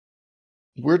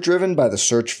We're driven by the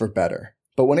search for better.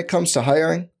 But when it comes to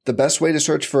hiring, the best way to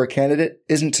search for a candidate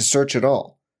isn't to search at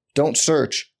all. Don't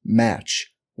search,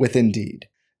 match with Indeed.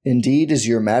 Indeed is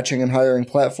your matching and hiring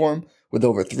platform with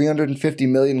over 350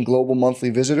 million global monthly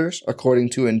visitors,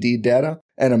 according to Indeed data,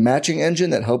 and a matching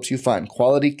engine that helps you find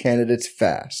quality candidates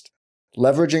fast.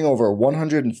 Leveraging over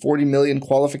 140 million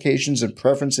qualifications and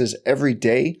preferences every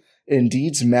day,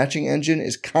 Indeed's matching engine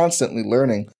is constantly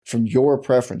learning from your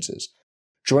preferences.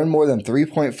 Join more than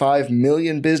 3.5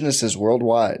 million businesses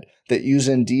worldwide that use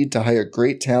Indeed to hire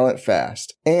great talent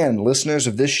fast. And listeners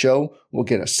of this show will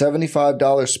get a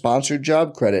 $75 sponsored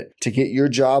job credit to get your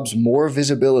jobs more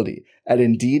visibility at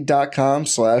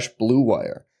Indeed.com/Blue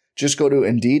Wire. Just go to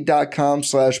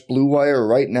Indeed.com/Blue Wire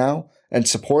right now and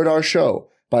support our show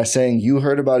by saying you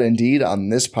heard about Indeed on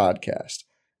this podcast.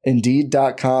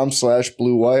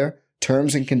 Indeed.com/Blue Wire.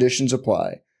 Terms and conditions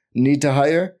apply. Need to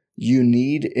hire? You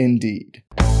need Indeed.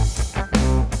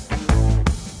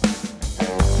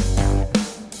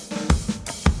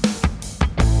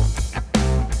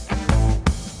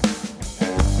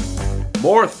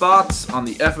 More thoughts on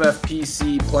the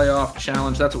FFPC playoff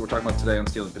challenge. That's what we're talking about today on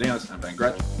Stealing Bananas. I'm Ben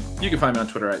Gretch. You can find me on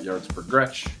Twitter at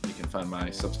yardspergretch. You can find my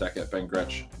Substack at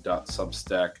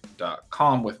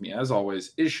bengretch.substack.com. With me, as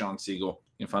always, is Sean Siegel.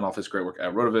 You can find all of his great work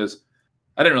at Rotoviz.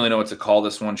 I didn't really know what to call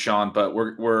this one, Sean, but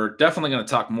we're definitely going to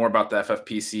talk more about the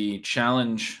FFPC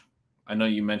challenge. I know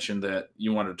you mentioned that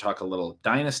you wanted to talk a little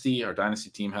Dynasty. Our Dynasty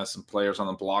team has some players on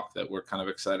the block that we're kind of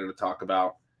excited to talk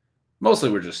about. Mostly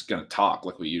we're just going to talk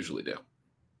like we usually do.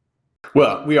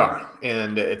 Well, we are,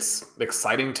 and it's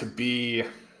exciting to be,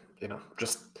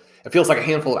 just it feels like a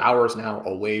handful of hours now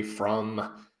away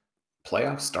from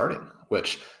playoffs starting,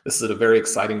 which this is a very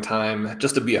exciting time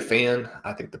just to be a fan.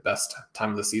 I think the best time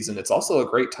of the season. It's also a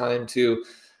great time to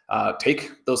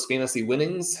take those fantasy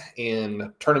winnings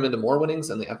and turn them into more winnings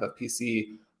in the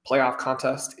FFPC playoff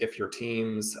contest. If your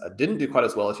teams didn't do quite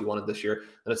as well as you wanted this year,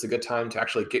 then it's a good time to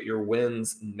actually get your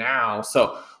wins now.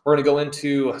 So we're going to go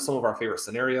into some of our favorite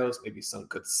scenarios, maybe some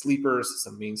good sleepers,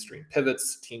 some mainstream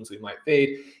pivots, teams we might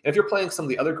fade. And if you're playing some of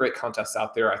the other great contests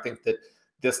out there, I think that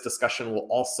this discussion will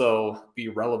also be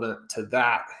relevant to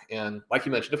that. And like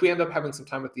you mentioned, if we end up having some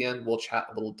time at the end, we'll chat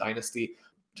a little Dynasty,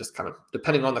 just kind of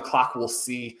depending on the clock, we'll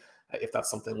see if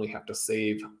that's something we have to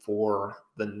save for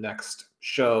the next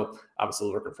show.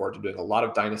 Obviously, looking forward to doing a lot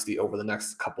of Dynasty over the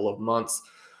next couple of months.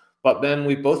 But then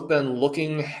we've both been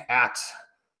looking at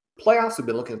playoffs. We've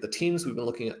been looking at the teams. We've been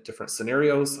looking at different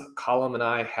scenarios. Colin and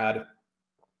I had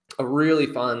a really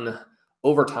fun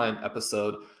overtime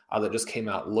episode that just came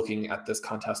out looking at this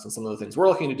contest and some of the things we're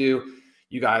looking to do.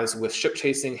 You guys with Ship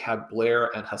Chasing had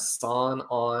Blair and Hassan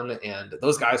on, and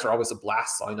those guys are always a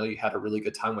blast. So I know you had a really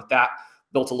good time with that.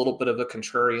 Built a little bit of a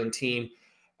contrarian team.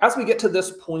 As we get to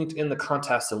this point in the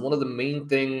contest, and one of the main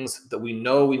things that we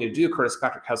know we need to do, Curtis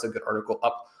Patrick has a good article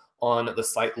up on the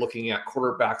site looking at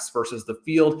quarterbacks versus the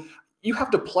field. You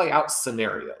have to play out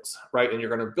scenarios, right? And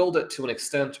you're going to build it to an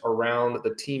extent around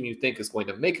the team you think is going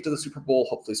to make it to the Super Bowl,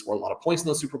 hopefully score a lot of points in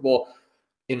the Super Bowl.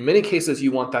 In many cases,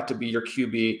 you want that to be your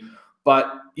QB.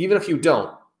 But even if you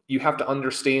don't, you have to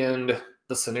understand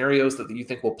the scenarios that you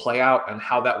think will play out and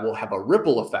how that will have a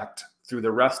ripple effect through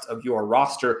the rest of your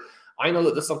roster. I know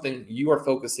that this is something you are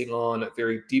focusing on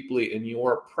very deeply in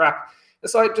your prep. And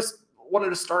so I just wanted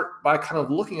to start by kind of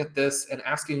looking at this and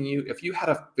asking you if you had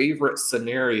a favorite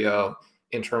scenario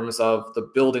in terms of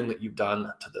the building that you've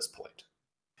done to this point.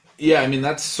 Yeah, I mean,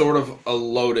 that's sort of a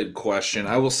loaded question.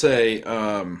 I will say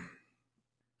I'm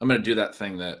going to do that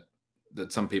thing that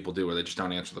some people do where they just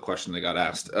don't answer the question they got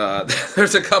asked.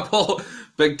 There's a couple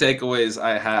big takeaways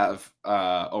I have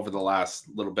over the last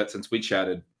little bit since we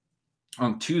chatted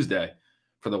on Tuesday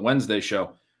for the Wednesday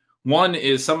show. One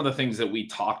is some of the things that we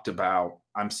talked about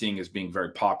I'm seeing as being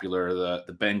very popular.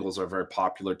 The Bengals are a very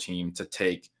popular team to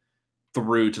take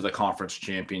through to the conference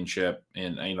championship.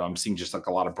 And, I'm seeing just like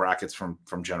a lot of brackets from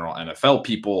general NFL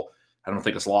people. I don't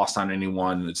think it's lost on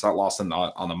anyone. It's not lost on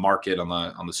the market,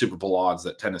 on the Super Bowl odds,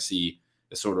 that Tennessee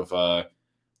is sort of a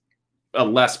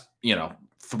less,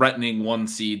 threatening one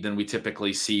seed than we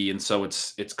typically see. And so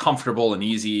it's comfortable and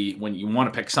easy when you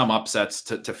want to pick some upsets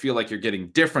to feel like you're getting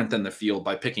different than the field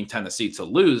by picking Tennessee to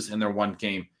lose in their one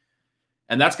game.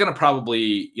 And that's going to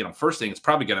probably, first thing, it's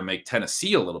probably going to make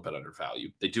Tennessee a little bit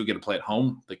undervalued. They do get to play at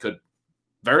home. They could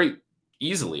very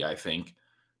easily, I think,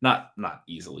 not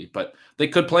easily, but they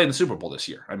could play in the Super Bowl this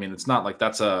year. I mean, it's not like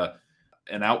that's an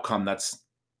outcome that's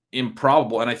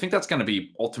improbable. And I think that's going to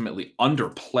be ultimately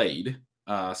underplayed.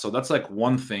 So that's like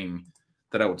one thing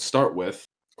that I would start with.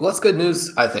 Well, that's good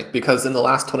news, I think, because in the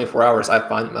last 24 hours, I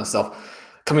find myself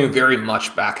coming very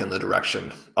much back in the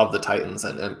direction of the Titans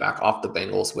and back off the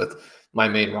Bengals with my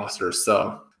main rosters.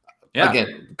 So Yeah.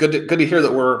 again, good to hear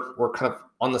that we're kind of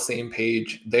on the same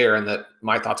page there, and that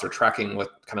my thoughts are tracking with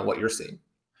kind of what you're seeing.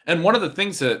 And one of the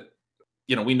things that,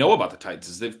 we know about the Titans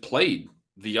is they've played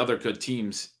the other good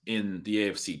teams in the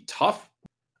AFC tough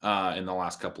in the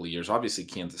last couple of years. Obviously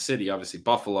Kansas City, obviously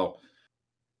Buffalo.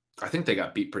 I think they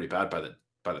got beat pretty bad by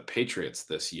the Patriots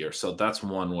this year. So that's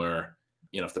one where,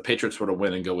 if the Patriots were to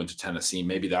win and go into Tennessee,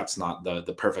 maybe that's not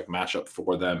the perfect matchup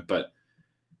for them. But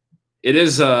it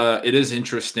is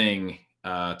interesting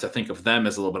to think of them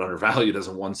as a little bit undervalued as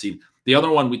a 1 seed. The other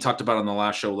one we talked about on the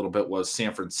last show a little bit was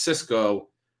San Francisco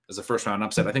as a first round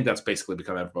upset. I think that's basically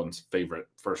become everyone's favorite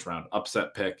first round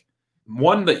upset pick.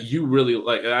 One that you really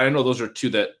like, I know those are two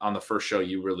that on the first show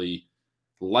you really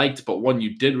liked, but one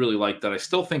you did really like that I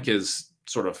still think is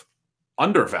sort of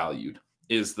undervalued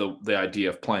is the idea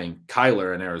of playing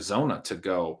Kyler in Arizona to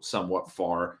go somewhat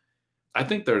far. I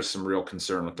think there's some real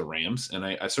concern with the Rams, and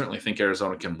I certainly think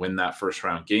Arizona can win that first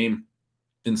round game.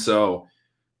 And so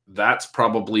that's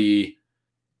probably,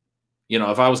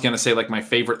 if I was going to say like my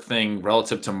favorite thing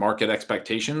relative to market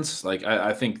expectations, like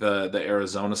I think the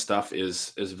Arizona stuff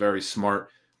is very smart.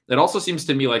 It also seems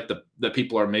to me like the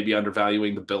people are maybe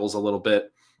undervaluing the Bills a little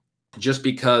bit just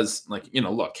because, like,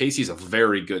 look, Casey's a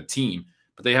very good team,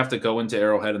 but they have to go into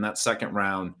Arrowhead in that second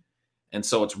round. And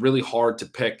so it's really hard to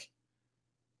pick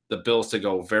the Bills to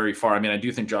go very far. I mean, I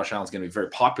do think Josh Allen's going to be very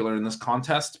popular in this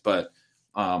contest, but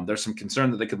there's some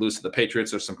concern that they could lose to the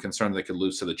Patriots. There's some concern that they could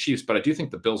lose to the Chiefs, but I do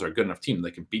think the Bills are a good enough team.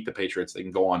 They can beat the Patriots. They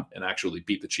can go on and actually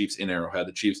beat the Chiefs in Arrowhead.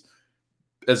 The Chiefs,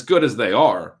 as good as they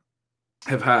are,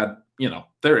 have had,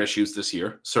 their issues this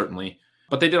year, certainly.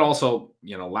 But they did also,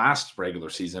 last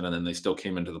regular season, and then they still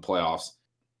came into the playoffs.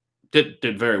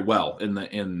 Did very well in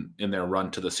their run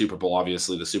to the Super Bowl.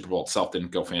 Obviously, the Super Bowl itself didn't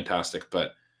go fantastic,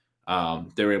 but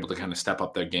they were able to kind of step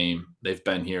up their game. They've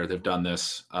been here. They've done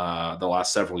this the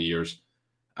last several years.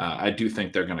 I do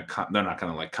think they're not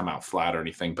going to like come out flat or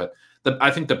anything, but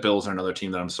I think the Bills are another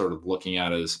team that I'm sort of looking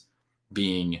at as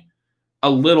being a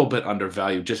little bit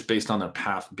undervalued just based on their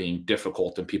path being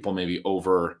difficult and people maybe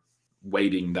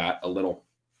overweighting that a little.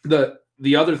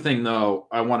 The other thing, though,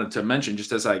 I wanted to mention,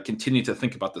 just as I continue to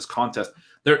think about this contest,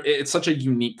 it's such a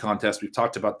unique contest. We've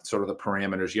talked about sort of the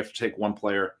parameters. You have to take one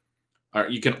player, or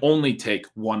you can only take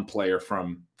one player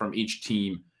from each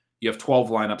team. You have 12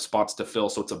 lineup spots to fill,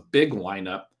 so it's a big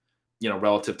lineup,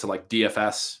 relative to like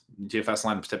DFS. DFS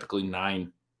lineups typically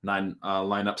nine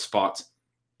lineup spots.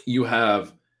 You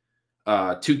have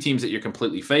two teams that you're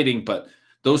completely fading, but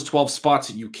those 12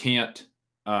 spots you can't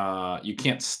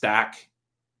stack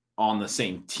on the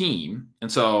same team.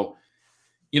 And so,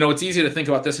 it's easy to think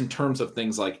about this in terms of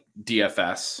things like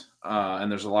DFS,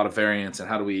 and there's a lot of variance. And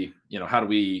how do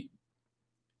we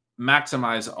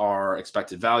maximize our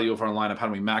expected value of our lineup? How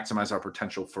do we maximize our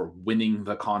potential for winning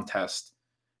the contest?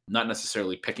 Not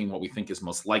necessarily picking what we think is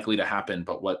most likely to happen,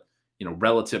 but what,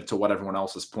 relative to what everyone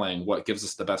else is playing, what gives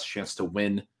us the best chance to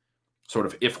win, sort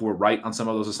of if we're right on some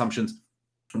of those assumptions.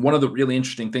 One of the really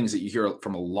interesting things that you hear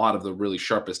from a lot of the really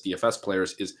sharpest DFS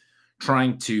players is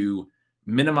trying to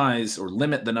minimize or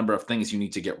limit the number of things you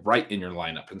need to get right in your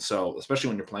lineup. And so, especially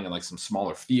when you're playing in like some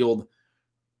smaller field,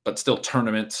 but still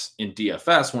tournaments in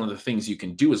DFS, one of the things you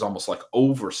can do is almost like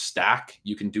overstack.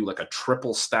 You can do like a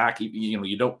triple stack.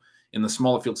 You don't, in the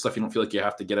smaller field stuff, you don't feel like you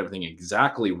have to get everything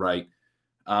exactly right.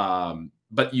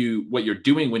 But what you're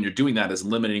doing when you're doing that is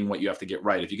limiting what you have to get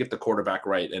right. If you get the quarterback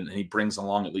right and he brings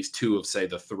along at least two of, say,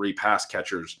 the three pass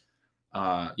catchers,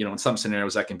 in some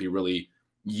scenarios that can be really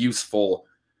useful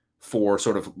for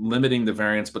sort of limiting the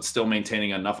variance, but still maintaining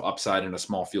enough upside in a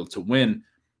small field to win.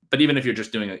 But even if you're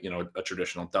just doing a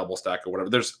traditional double stack or whatever,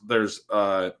 there's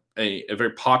a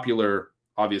very popular,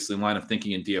 obviously, line of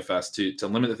thinking in DFS to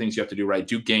limit the things you have to do right.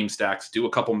 Do game stacks, do a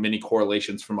couple mini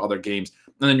correlations from other games,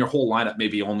 and then your whole lineup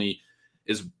maybe only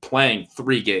is playing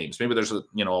 3 games. Maybe there's a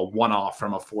one-off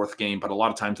from a 4th game, but a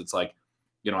lot of times it's like,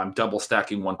 I'm double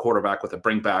stacking one quarterback with a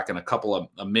bring back and a couple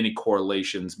of mini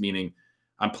correlations, meaning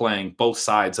I'm playing both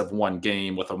sides of one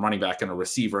game with a running back and a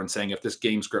receiver and saying, if this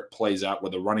game script plays out where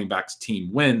the running back's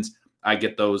team wins, I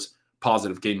get those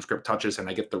positive game script touches and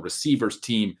I get the receiver's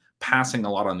team passing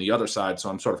a lot on the other side. So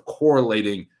I'm sort of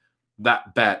correlating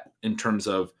that bet in terms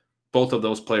of both of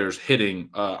those players hitting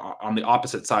on the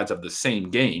opposite sides of the same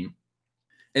game.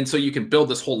 And so you can build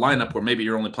this whole lineup where maybe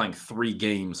you're only playing 3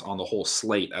 games on the whole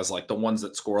slate as like the ones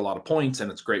that score a lot of points, and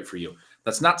it's great for you.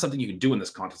 That's not something you can do in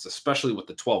this contest, especially with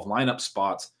the 12 lineup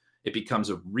spots. It becomes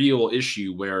a real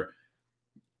issue where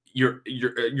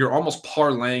you're almost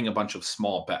parlaying a bunch of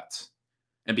small bets.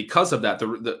 And because of that,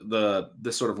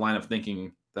 the sort of line of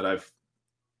thinking that I've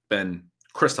been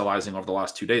crystallizing over the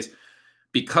last 2 days.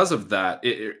 Because of that,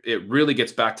 it really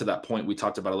gets back to that point we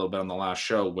talked about a little bit on the last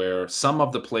show, where some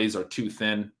of the plays are too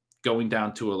thin, going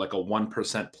down to like a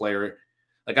 1% player.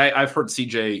 Like I've heard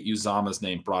CJ Uzama's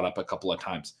name brought up a couple of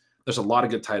times. There's a lot of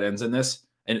good tight ends in this,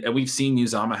 and we've seen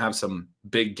Uzama have some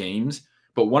big games.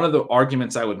 But one of the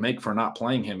arguments I would make for not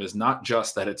playing him is not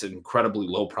just that it's an incredibly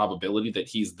low probability that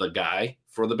he's the guy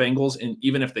for the Bengals, and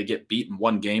even if they get beat in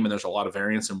one game and there's a lot of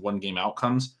variance in one game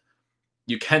outcomes,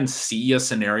 you can see a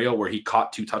scenario where he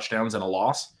caught 2 touchdowns and a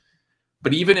loss.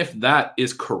 But even if that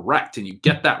is correct and you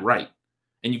get that right,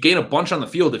 and you gain a bunch on the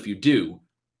field if you do,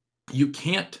 you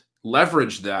can't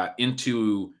leverage that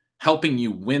into helping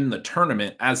you win the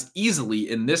tournament as easily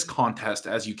in this contest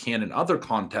as you can in other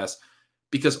contests,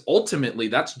 because ultimately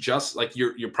that's just like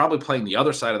you're probably playing the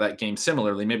other side of that game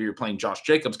similarly. Maybe you're playing Josh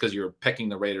Jacobs because you're picking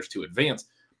the Raiders to advance.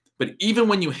 But even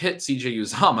when you hit CJ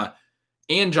Uzama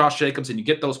and Josh Jacobs and you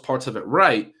get those parts of it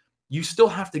right, you still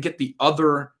have to get the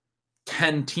other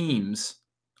 10 teams,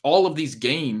 all of these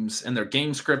games and their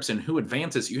game scripts and who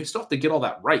advances. You still have to get all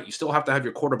that right. You still have to have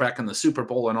your quarterback in the Super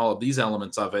Bowl and all of these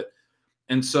elements of it.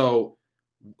 And so,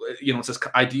 it's this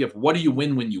idea of what do you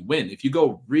win when you win? If you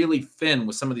go really thin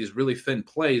with some of these really thin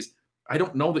plays, I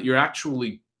don't know that you're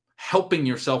actually helping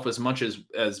yourself as much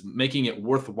as making it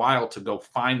worthwhile to go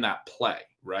find that play,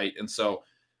 right? And so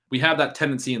we have that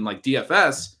tendency in like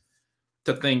DFS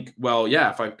to think, well,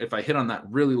 yeah, if I hit on that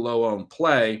really low owned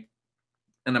play,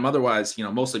 and I'm otherwise,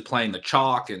 mostly playing the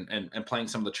chalk and playing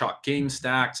some of the chalk game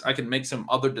stacks, I can make some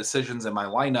other decisions in my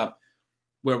lineup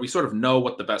where we sort of know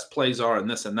what the best plays are and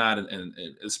this and that, and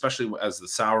especially as the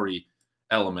salary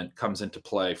element comes into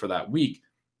play for that week,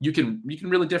 you can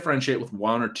really differentiate with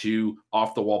 1 or 2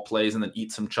 off the wall plays and then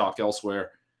eat some chalk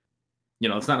elsewhere.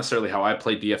 It's not necessarily how I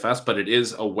play DFS, but it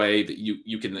is a way that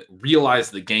you can realize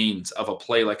the gains of a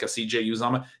play like a CJ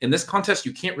Uzama. In this contest,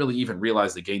 you can't really even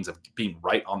realize the gains of being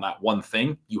right on that one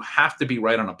thing. You have to be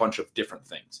right on a bunch of different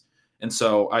things. And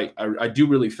so I do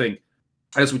really think,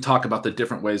 as we talk about the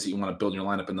different ways that you want to build your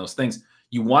lineup and those things,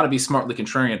 you want to be smartly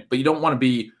contrarian, but you don't want to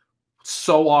be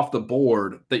so off the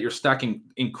board that you're stacking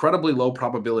incredibly low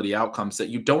probability outcomes that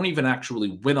you don't even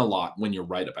actually win a lot when you're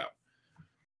right about.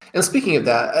 And speaking of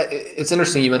that, it's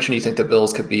interesting you mentioned you think the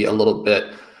Bills could be a little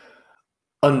bit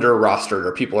under rostered,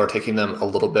 or people are taking them a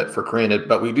little bit for granted.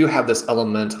 But we do have this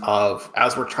element of,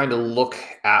 as we're trying to look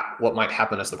at what might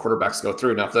happen as the quarterbacks go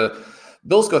through. Now, if the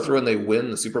Bills go through and they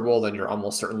win the Super Bowl, then you're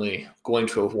almost certainly going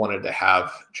to have wanted to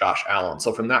have Josh Allen.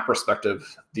 So from that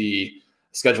perspective, the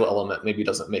schedule element maybe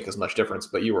doesn't make as much difference.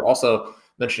 But you were also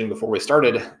mentioning before we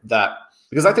started that,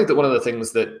 because I think that one of the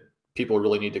things that people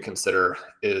really need to consider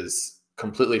is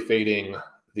completely fading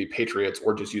the Patriots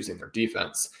or just using their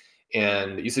defense.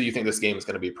 And you said you think this game is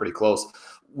going to be pretty close.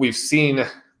 We've seen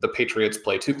the Patriots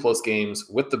play 2 close games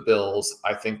with the Bills.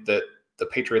 I think that the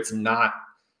Patriots not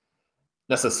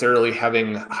necessarily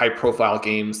having high-profile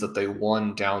games that they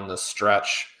won down the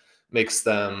stretch makes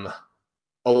them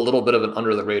a little bit of an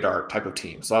under-the-radar type of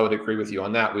team. So I would agree with you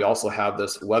on that. We also have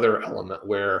this weather element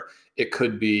where it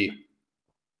could be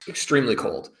extremely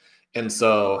cold. And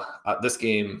so this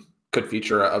game could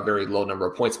feature a very low number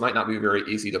of points. Might not be very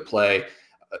easy to play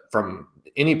from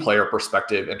any player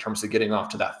perspective in terms of getting off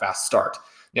to that fast start.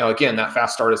 Now, again, that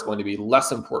fast start is going to be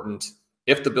less important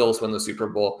if the Bills win the Super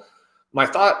Bowl. My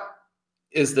thought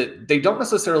is that they don't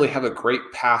necessarily have a great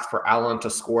path for Allen to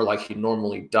score like he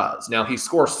normally does. Now, he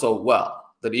scores so well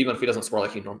that even if he doesn't score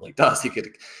like he normally does, he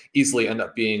could easily end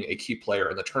up being a key player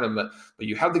in the tournament. But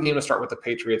you have the game to start with the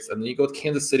Patriots, and then you go with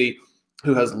Kansas City,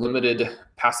 who has limited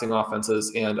passing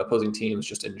offenses and opposing teams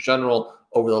just in general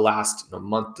over the last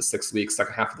month to 6 weeks,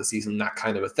 second half of the season, that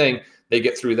kind of a thing. They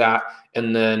get through that.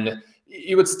 And then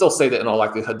you would still say that in all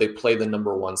likelihood, they play the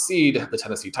number 1 seed, the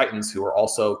Tennessee Titans, who are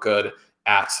also good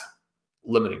at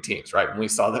limiting teams, right? When we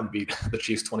saw them beat the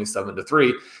Chiefs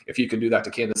 27-3, if you can do that to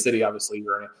Kansas City, obviously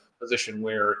you're in a position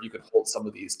where you can hold some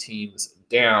of these teams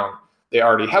down. They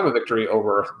already have a victory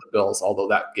over the Bills, although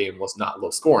that game was not low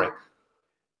scoring.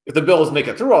 If the Bills make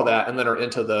it through all that and then are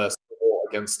into the Super Bowl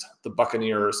against the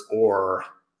Buccaneers or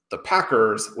the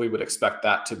Packers, we would expect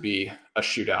that to be a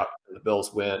shootout. The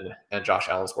Bills win and Josh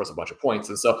Allen scores a bunch of points.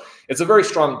 And so it's a very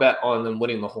strong bet on them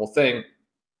winning the whole thing.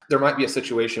 There might be a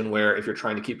situation where if you're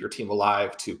trying to keep your team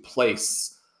alive to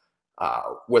place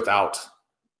without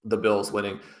the Bills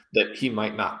winning, that he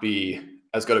might not be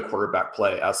as good a quarterback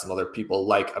play as some other people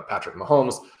like a Patrick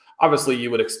Mahomes. Obviously,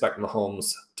 you would expect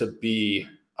Mahomes to be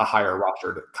a higher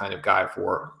rostered kind of guy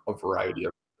for a variety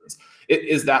of reasons.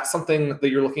 Is that something that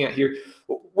you're looking at here?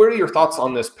 What are your thoughts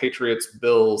on this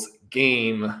Patriots-Bills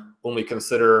game when we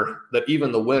consider that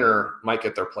even the winner might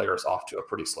get their players off to a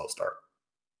pretty slow start.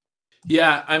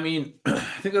 Yeah, I mean, I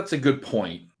think that's a good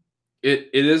point. It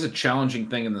is a challenging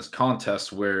thing in this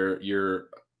contest where you're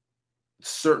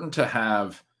certain to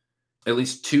have at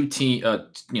least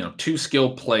two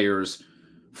skilled players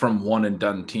from one and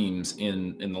done teams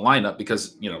in the lineup,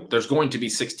 because there's going to be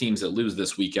 6 teams that lose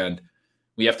this weekend.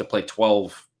 We have to play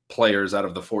 12 players out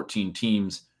of the 14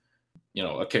 teams.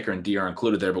 A kicker and D are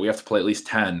included there, but we have to play at least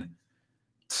 10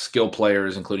 skilled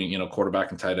players, including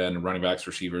quarterback and tight end and running backs,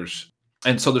 receivers.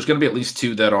 And so there's going to be at least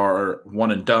 2 that are one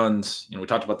and dones. We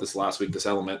talked about this last week, this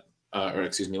element,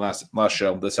 last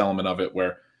show, this element of it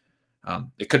where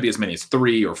it could be as many as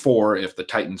 3 or 4 if the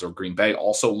Titans or Green Bay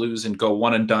also lose and go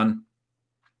one and done.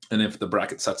 And if the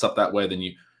bracket sets up that way, then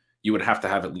you would have to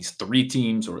have at least 3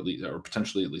 teams or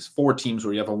potentially at least 4 teams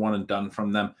where you have a one and done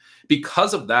from them.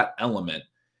 Because of that element,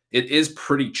 it is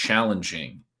pretty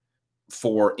challenging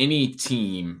for any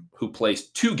team who plays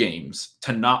 2 games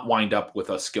to not wind up with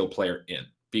a skill player in,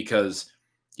 because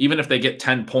even if they get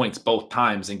 10 points both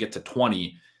times and get to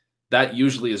 20, that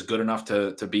usually is good enough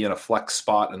to be in a flex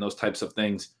spot and those types of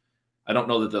things. I don't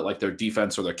know that their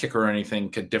defense or their kicker or anything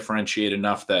could differentiate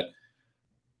enough that,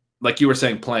 like you were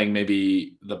saying, playing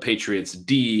maybe the Patriots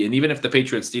D, and even if the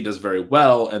Patriots D does very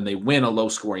well and they win a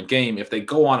low-scoring game, if they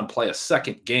go on and play a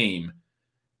second game,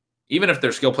 even if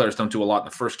their skill players don't do a lot in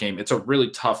the first game, it's a really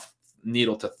tough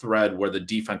needle to thread where the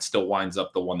defense still winds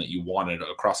up the one that you wanted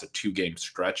across a 2-game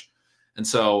stretch. And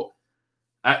so,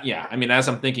 as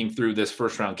I'm thinking through this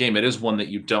first-round game, it is one that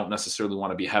you don't necessarily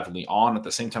want to be heavily on. At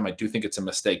the same time, I do think it's a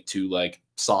mistake to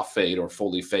soft fade or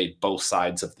fully fade both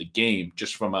sides of the game,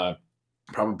 just from a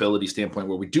probability standpoint,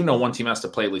 where we do know one team has to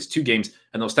play at least 2 games,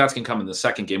 and those stats can come in the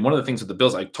second game. One of the things with the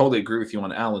Bills, I totally agree with you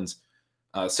on Allen's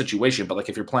situation, but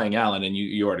if you're playing Allen, and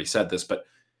you already said this, but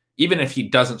even if he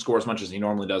doesn't score as much as he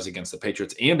normally does against the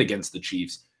Patriots and against the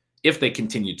Chiefs, if they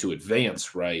continue to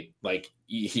advance, right,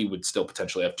 he would still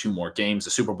potentially have 2 more games.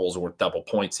 The Super Bowls are worth double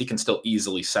points. He can still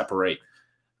easily separate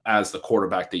as the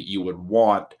quarterback that you would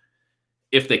want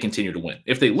if they continue to win.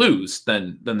 If they lose,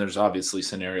 then there's obviously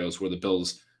scenarios where the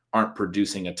Bills aren't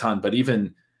producing a ton. But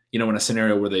even, in a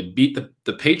scenario where they beat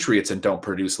the Patriots and don't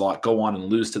produce a lot, go on and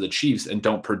lose to the Chiefs and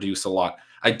don't produce a lot,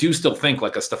 I do still think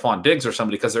like a Stephon Diggs or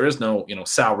somebody, because there is no,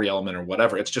 salary element or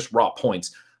whatever. It's just raw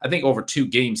points. I think over 2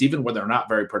 games, even when they're not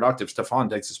very productive, Stephon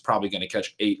Diggs is probably going to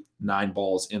catch 8-9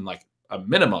 balls in a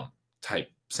minimum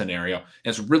type scenario. And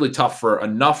it's really tough for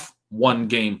enough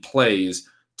 1-game plays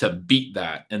to beat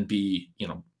that and be,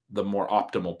 the more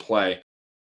optimal play.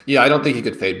 Yeah, I don't think you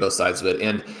could fade both sides of it.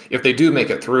 And if they do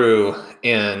make it through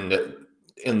and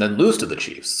then lose to the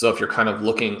Chiefs, so if you're kind of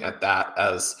looking at that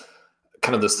as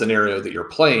kind of the scenario that you're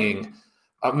playing,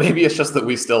 maybe it's just that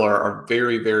we still are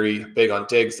very, very big on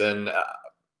Diggs. And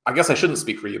I guess I shouldn't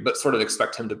speak for you, but sort of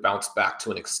expect him to bounce back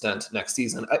to an extent next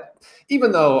season.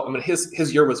 Even though,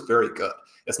 his year was very good.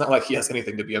 It's not like he has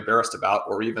anything to be embarrassed about,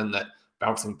 or even that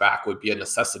bouncing back would be a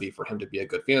necessity for him to be a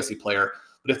good fantasy player.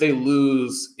 But if they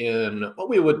lose in what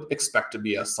we would expect to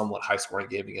be a somewhat high-scoring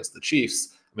game against the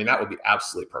Chiefs, that would be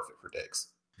absolutely perfect for Diggs.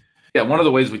 Yeah, one of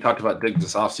the ways we talked about Diggs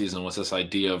this offseason was this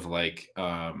idea of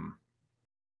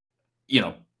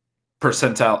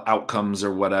percentile outcomes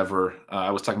or whatever.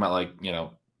 I was talking about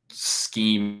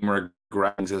scheme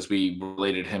regressions as we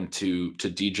related him to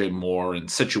DJ Moore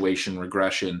and situation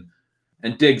regression.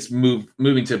 And Diggs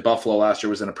moving to Buffalo last year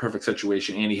was in a perfect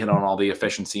situation, and he hit on all the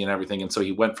efficiency and everything. And so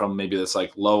he went from maybe this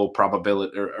low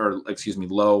probability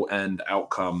low end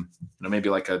outcome, maybe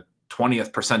a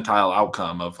 20th percentile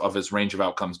outcome of his range of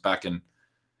outcomes back in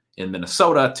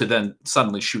Minnesota, to then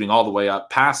suddenly shooting all the way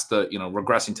up past the,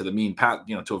 regressing to the mean,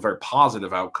 to a very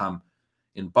positive outcome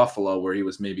in Buffalo, where he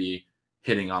was maybe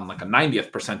hitting on a 90th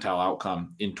percentile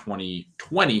outcome in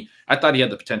 2020. I thought he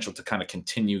had the potential to kind of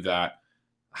continue that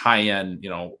high-end,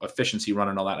 efficiency run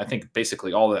and all that. I think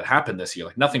basically all that happened this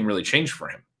year, nothing really changed for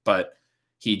him, but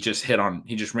he just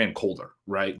ran colder,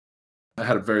 right? I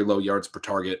had a very low yards per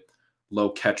target, low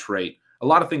catch rate, a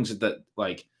lot of things that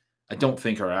I don't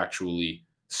think are actually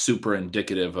super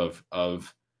indicative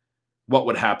of what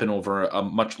would happen over a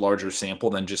much larger sample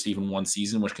than just even one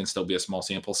season, which can still be a small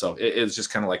sample. So it's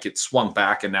just kind of it swung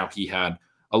back, and now he had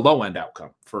a low end outcome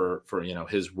for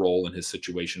his role and his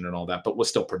situation and all that, but was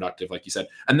still productive, like you said.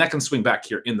 And that can swing back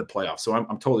here in the playoffs. So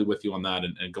I'm totally with you on that.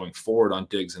 And going forward on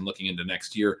Diggs and looking into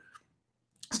next year,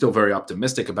 still very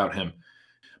optimistic about him.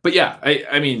 But yeah,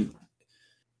 I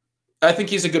think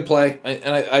he's a good play.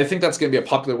 I think that's going to be a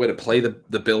popular way to play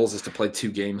the Bills, is to play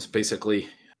 2 games, basically.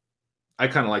 I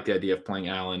kind of like the idea of playing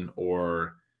Allen,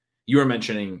 or you were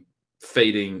mentioning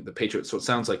fading the Patriots. So it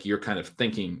sounds like you're kind of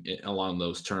thinking along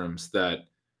those terms that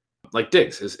like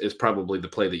Diggs is probably the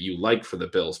play that you like for the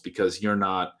Bills, because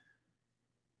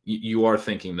you are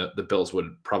thinking that the Bills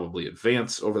would probably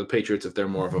advance over the Patriots if they're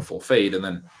more of a full fade. And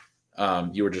then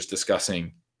you were just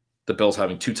discussing the Bills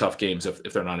having 2 tough games if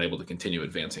they're not able to continue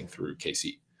advancing through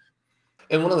KC.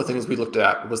 And one of the things we looked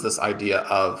at was this idea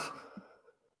of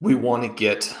we want to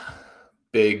get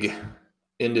big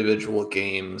individual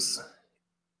games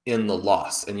in the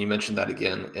loss. And you mentioned that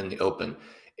again in the open.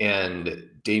 And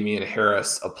Damian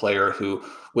Harris, a player who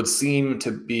would seem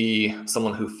to be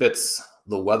someone who fits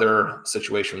the weather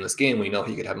situation in this game. We know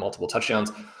he could have multiple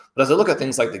touchdowns. But as I look at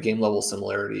things like the game level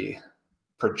similarity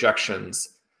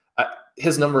projections,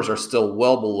 his numbers are still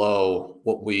well below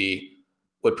what we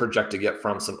would project to get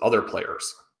from some other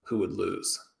players who would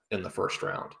lose in the first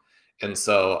round. And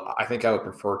so I think I would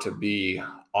prefer to be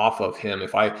off of him.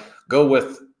 If I go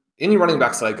with any running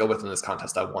backs that I go with in this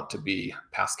contest, I want to be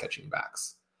pass catching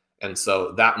backs. And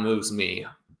so that moves me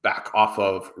back off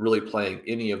of really playing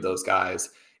any of those guys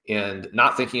and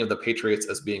not thinking of the Patriots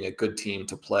as being a good team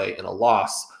to play in a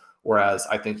loss. Whereas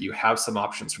I think you have some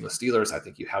options from the Steelers. I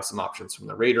think you have some options from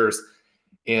the Raiders.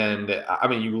 And I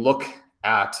mean, you look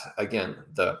at, again,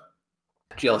 the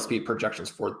GLSP projections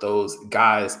for those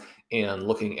guys and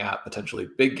looking at potentially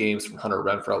big games from Hunter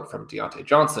Renfrow, from Deontay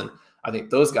Johnson, I think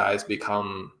those guys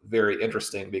become very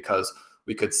interesting because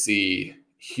we could see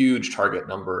huge target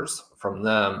numbers from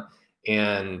them.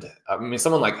 And I mean,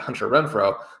 someone like Hunter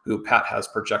Renfrow, who Pat has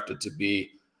projected to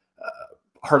be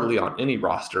hardly on any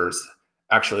rosters,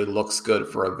 actually looks good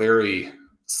for a very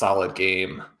solid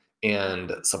game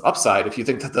and some upside. If you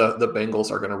think that the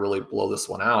Bengals are going to really blow this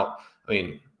one out, I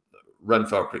mean,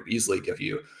 Renfrow could easily give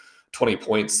you 20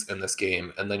 points in this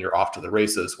game, and then you're off to the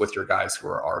races with your guys who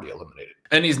are already eliminated.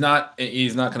 And he's not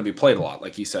going to be played a lot,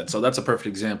 like he said. So that's a perfect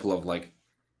example of like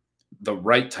the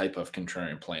right type of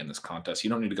contrarian play in this contest. You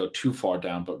don't need to go too far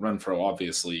down, but Renfrow,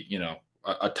 obviously,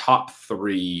 a top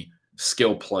 3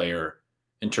 skill player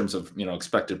in terms of,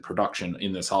 expected production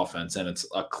in this offense. And it's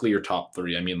a clear top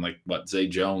 3. I mean, like Zay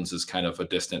Jones is kind of a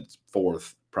distant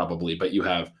 4th probably, but you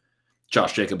have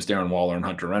Josh Jacobs, Darren Waller, and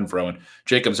Hunter Renfrow. And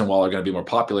Jacobs and Waller are going to be more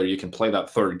popular. You can play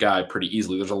that 3rd guy pretty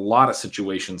easily. There's a lot of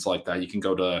situations like that. You can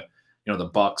go to, the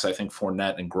Bucks. I think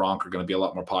Fournette and Gronk are going to be a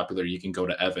lot more popular. You can go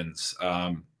to Evans.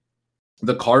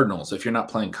 The Cardinals, if you're not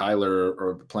playing Kyler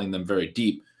or playing them very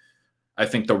deep, I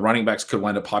think the running backs could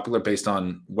wind up popular based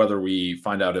on whether we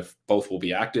find out if both will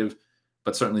be active.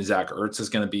 But certainly Zach Ertz is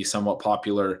going to be somewhat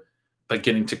popular. But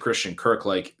getting to Christian Kirk,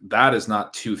 like that is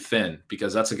not too thin,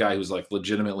 because that's a guy who's like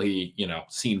legitimately,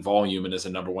 seen volume and is a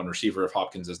number 1 receiver if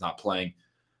Hopkins is not playing.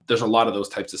 There's a lot of those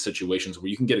types of situations where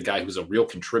you can get a guy who's a real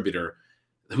contributor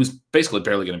who's basically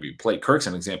barely going to be played. Kirk's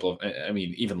an example of, I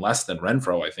mean, even less than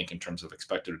Renfrow, I think, in terms of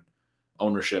expected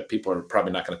ownership. People are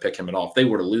probably not going to pick him at all. If they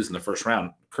were to lose in the first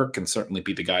round, Kirk can certainly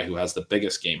be the guy who has the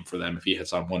biggest game for them if he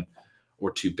hits on 1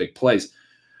 or 2 big plays.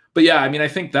 But yeah, I mean, I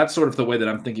think that's sort of the way that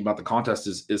I'm thinking about the contest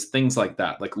is things like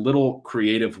that, like little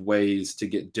creative ways to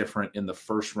get different in the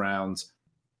first rounds.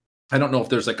 I don't know if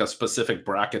there's like a specific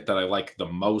bracket that I like the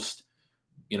most.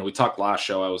 We talked last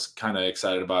show. I was kind of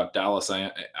excited about Dallas.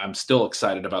 I'm still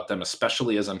excited about them,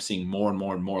 especially as I'm seeing more and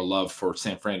more and more love for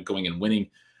San Fran going and winning.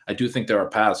 I do think there are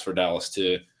paths for Dallas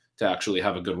to actually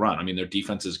have a good run. I mean, their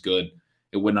defense is good.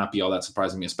 It would not be all that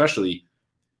surprising me, especially,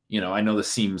 I know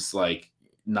this seems like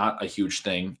not a huge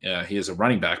thing. He is a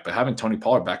running back, but having Tony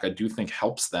Pollard back, I do think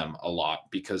helps them a lot,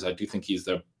 because I do think he's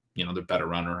their better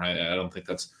runner. I don't think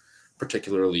that's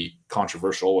particularly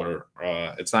controversial, or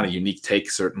it's not a unique take.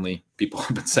 Certainly people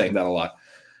have been saying that a lot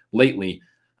lately.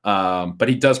 But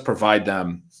he does provide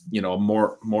them,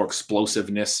 more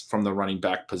explosiveness from the running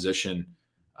back position.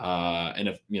 And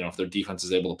if their defense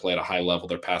is able to play at a high level,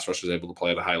 their pass rush is able to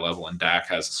play at a high level, and Dak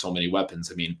has so many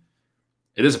weapons. I mean,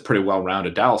 it is a pretty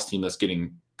well-rounded Dallas team that's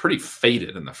getting pretty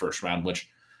faded in the first round, which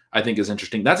I think is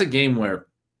interesting. That's a game where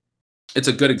it's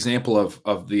a good example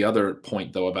of the other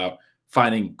point, though, about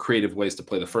finding creative ways to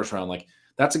play the first round. Like,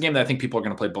 that's a game that I think people are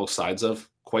going to play both sides of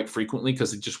quite frequently,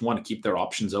 because they just want to keep their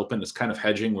options open. It's kind of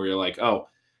hedging where you're like, oh,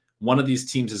 one of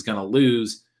these teams is going to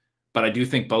lose, but I do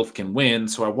think both can win.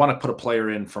 So I want to put a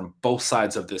player in from both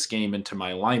sides of this game into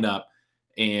my lineup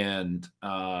and,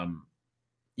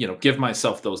 give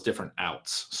myself those different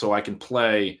outs so I can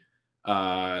play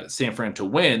San Fran to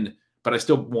win, but I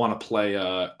still want to play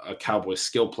a Cowboys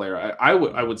skill player. I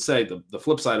would say the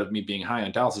flip side of me being high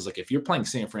on Dallas is like, if you're playing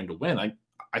San Fran to win,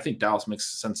 I think Dallas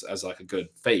makes sense as like a good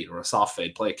fade or a soft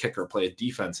fade, play a kicker, play a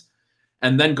defense,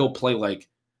 and then go play like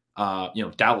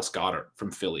Dallas Goedert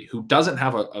from Philly, who doesn't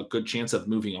have a good chance of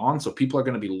moving on. So people are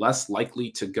going to be less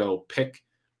likely to go pick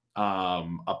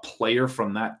a player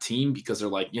from that team because they're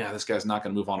like, yeah, this guy's not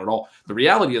going to move on at all. The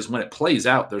reality is when it plays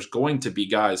out, there's going to be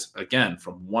guys, again,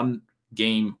 from one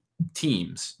game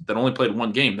teams that only played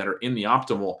one game that are in the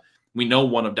optimal. We know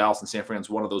one of Dallas and San Fran is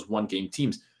one of those one game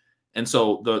teams. And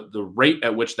so the rate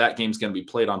at which that game is going to be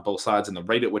played on both sides and the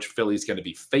rate at which Philly is going to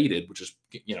be faded, which is,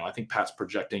 I think Pat's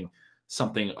projecting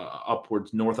something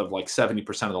upwards north of like 70%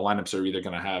 of the lineups are either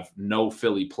going to have no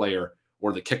Philly player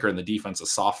or the kicker and the defense a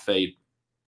soft fade.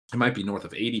 It might be north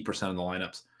of 80% of the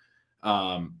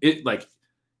lineups.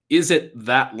 Is it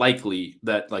that likely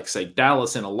that, like, say,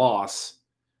 Dallas in a loss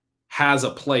has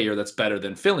a player that's better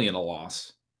than Philly in a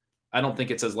loss? I don't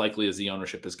think it's as likely as the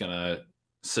ownership is going to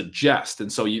suggest.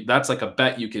 And so that's like a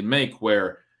bet you can make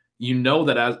where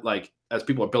that as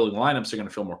people are building lineups, they're going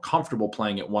to feel more comfortable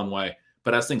playing it one way.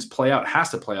 But as things play out, it has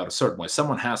to play out a certain way.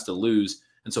 Someone has to lose.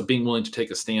 And so being willing to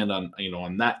take a stand on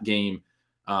that game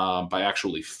by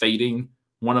actually fading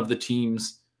one of the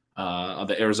teams,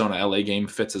 the Arizona-LA game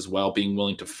fits as well. Being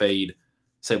willing to fade,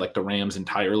 say, like the Rams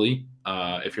entirely,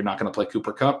 if you're not going to play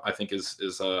Cooper Kupp, I think is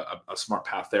a smart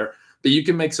path there. But you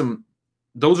can make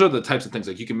those are the types of things,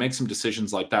 like you can make some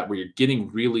decisions like that where you're getting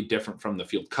really different from the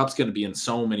field. Kupp's going to be in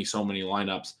so many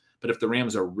lineups. But if the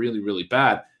Rams are really, really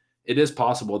bad, it is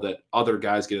possible that other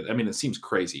guys get it. I mean, it seems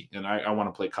crazy, and I want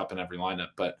to play Kupp in every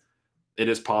lineup, but it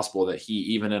is possible that he,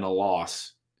 even in a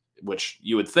loss, which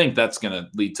you would think that's going to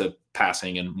lead to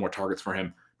passing and more targets for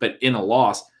him, but in a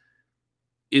loss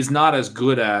is not as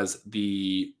good as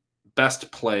the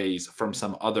best plays from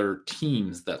some other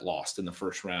teams that lost in the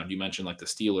first round. You mentioned like the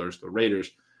Steelers, the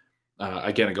Raiders.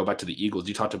 Again, I go back to the Eagles.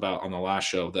 You talked about on the last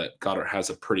show that Goddard has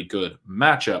a pretty good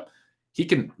matchup. He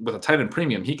can, with a tight end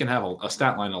premium, he can have a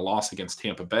stat line, a loss against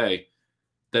Tampa Bay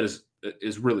that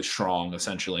is really strong,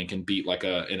 essentially, and can beat like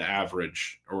an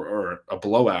average or a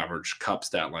below average Kupp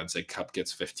stat line. Say Kupp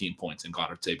gets 15 points and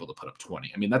Goddard's able to put up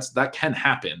 20. I mean, that can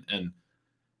happen, and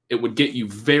it would get you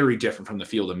very different from the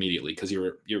field immediately because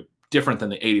you're different than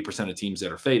the 80% of teams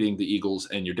that are fading the Eagles,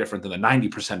 and you're different than the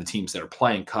 90% of teams that are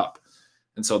playing Kupp.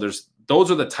 And so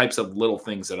those are the types of little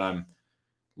things that I'm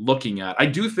looking at. I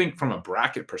do think from a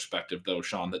bracket perspective, though,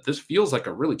 Sean, that this feels like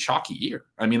a really chalky year.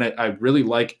 I mean, I really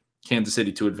like Kansas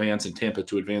City to advance and Tampa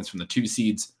to advance from the 2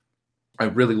 seeds. I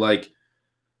really like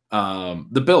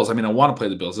the Bills. I mean, I want to play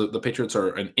the Bills. The Patriots are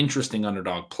an interesting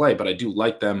underdog play, but I do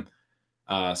like them.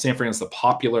 San Fran's the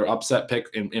popular upset pick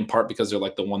in part because they're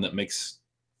like the one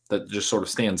that just sort of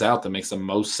stands out, that makes the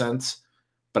most sense.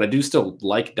 But I do still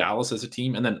like Dallas as a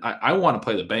team. And then I want to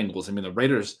play the Bengals. I mean, the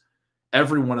Raiders,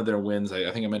 every one of their wins, I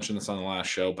think I mentioned this on the last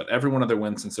show, but every one of their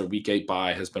wins since their Week 8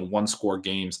 bye has been 1-score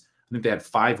games. I think they had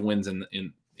 5 wins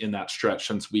in that stretch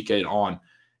since Week 8 on,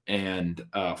 and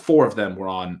 4 of them were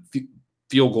on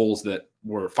field goals that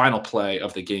were final play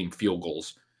of the game field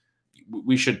goals.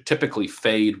 We should typically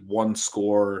fade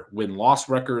 1-score win-loss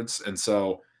records, and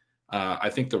so I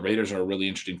think the Raiders are a really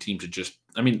interesting team to just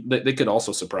 – I mean, they could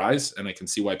also surprise, and I can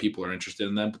see why people are interested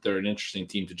in them, but they're an interesting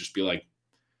team to just be like,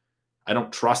 I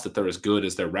don't trust that they're as good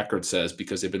as their record says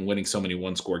because they've been winning so many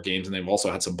 1-score games, and they've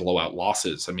also had some blowout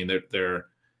losses. I mean, their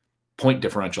point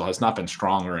differential has not been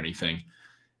strong or anything.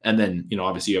 And then,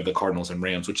 obviously you have the Cardinals and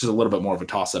Rams, which is a little bit more of a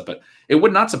toss-up. But it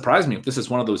would not surprise me if this is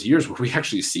one of those years where we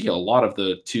actually see a lot of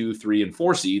the 2, 3, and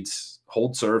 4 seeds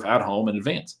hold serve at home and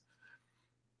advance.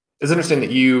 It's interesting that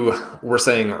you were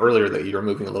saying earlier that you're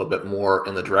moving a little bit more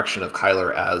in the direction of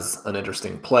Kyler as an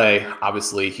interesting play.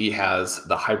 Obviously, he has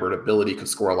the hybrid ability, could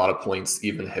score a lot of points,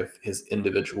 even if his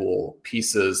individual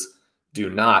pieces do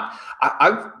not.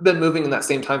 I've been moving in that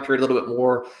same time period a little bit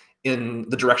more in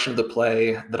the direction of the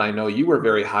play that I know you were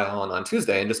very high on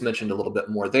Tuesday and just mentioned a little bit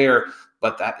more there,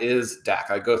 but that is Dak.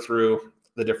 I go through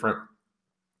the different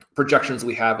projections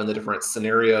we have and the different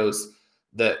scenarios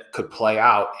that could play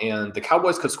out, and the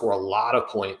Cowboys could score a lot of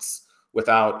points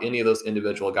without any of those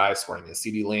individual guys scoring.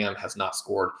 CeeDee Lamb has not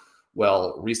scored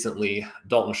well recently.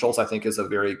 Dalton Schultz, I think, is a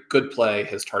very good play.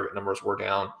 His target numbers were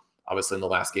down, obviously, in the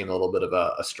last game, a little bit of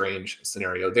a strange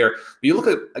scenario there. But you look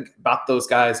at about those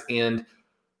guys and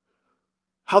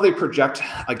how they project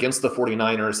against the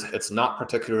 49ers, it's not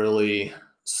particularly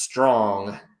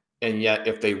strong, and yet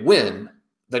if they win,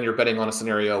 then you're betting on a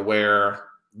scenario where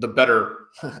the better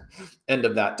end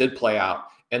of that did play out,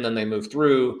 and then they move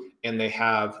through and they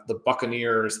have the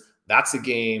Buccaneers. That's a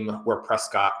game where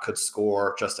Prescott could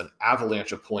score just an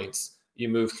avalanche of points. You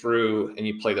move through and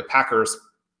you play the Packers,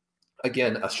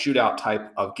 again, a shootout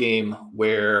type of game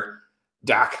where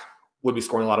Dak would be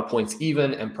scoring a lot of points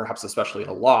even, and perhaps especially in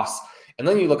a loss. And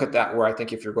then you look at that where I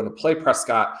think if you're going to play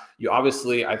Prescott, you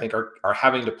obviously, I think, are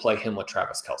having to play him with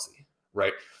Travis Kelce,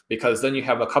 right? Because then you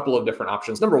have a couple of different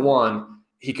options. Number one,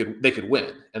 they could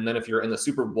win. And then if you're in the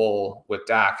Super Bowl with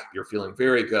Dak, you're feeling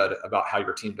very good about how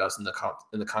your team does in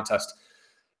the contest.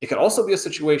 It could also be a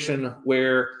situation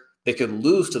where they could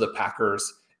lose to the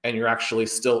Packers and you're actually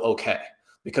still okay.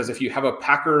 Because if you have a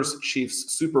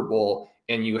Packers-Chiefs Super Bowl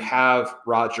and you have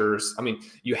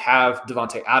you have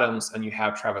Devontae Adams and you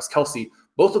have Travis Kelce,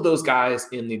 both of those guys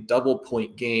in the double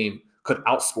point game could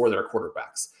outscore their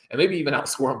quarterbacks and maybe even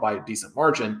outscore them by a decent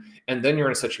margin. And then you're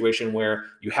in a situation where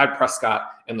you had Prescott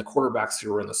and the quarterbacks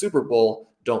who were in the Super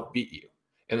Bowl don't beat you.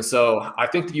 And so I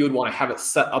think that you would want to have it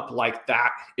set up like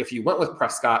that if you went with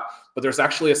Prescott, but there's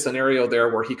actually a scenario there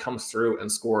where he comes through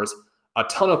and scores a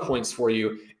ton of points for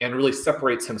you and really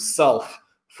separates himself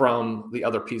from the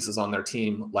other pieces on their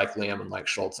team, like Lamb and like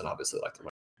Schultz, and obviously like the.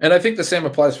 And I think the same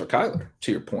applies for Kyler,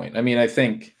 to your point. I mean, I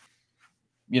think,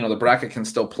 the bracket can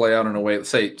still play out in a way.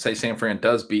 Say San Fran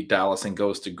does beat Dallas and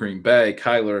goes to Green Bay.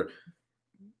 Kyler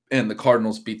and the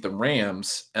Cardinals beat the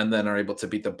Rams and then are able to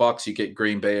beat the Bucs. You get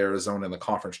Green Bay, Arizona in the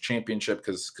conference championship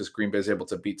because Green Bay is able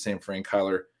to beat San Fran.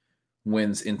 Kyler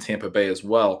wins in Tampa Bay as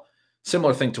well.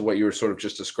 Similar thing to what you were sort of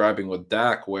just describing with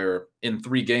Dak, where in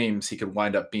 3 games Kyler could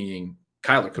wind up being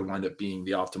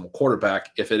the optimal quarterback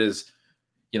if it is,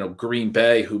 Green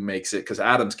Bay who makes it, because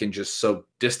Adams can just so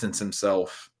distance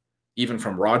himself even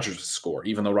from Rodgers' score,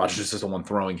 even though Rodgers is the one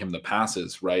throwing him the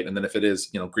passes, right? And then if it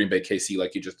is, Green Bay, KC,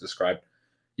 like you just described,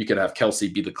 you could have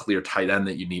Kelce be the clear tight end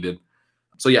that you needed.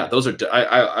 So yeah, those are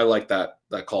I like that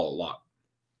call a lot.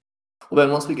 Well,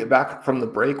 then once we get back from the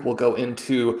break, we'll go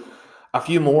into a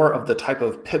few more of the type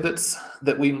of pivots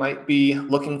that we might be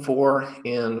looking for,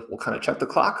 and we'll kind of check the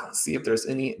clock, see if there's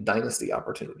any dynasty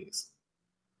opportunities.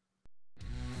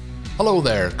 Hello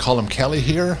there, Colm Kelly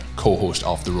here, co-host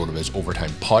of the RotoViz Overtime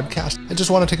podcast. I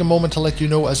just want to take a moment to let you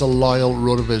know, as a loyal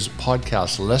RotoViz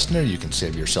podcast listener, you can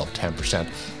save yourself 10%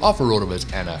 off a RotoViz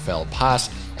NFL pass.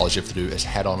 All you have to do is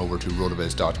head on over to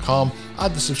rotoviz.com,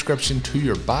 add the subscription to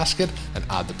your basket, and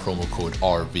add the promo code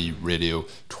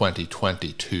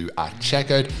RVRadio2022 at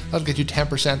checkout. That'll get you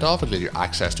 10% off. It'll get you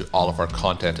access to all of our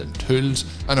content and tools,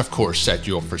 and of course set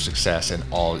you up for success in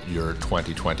all your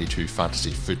 2022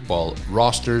 fantasy football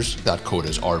rosters. That code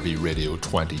is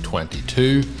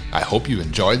RVRadio2022. I hope you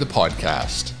enjoy the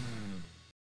podcast.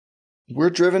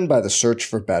 We're driven by the search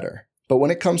for better. But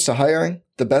when it comes to hiring,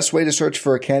 the best way to search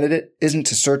for a candidate isn't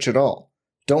to search at all.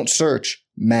 Don't search,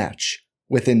 match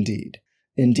with Indeed.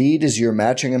 Indeed is your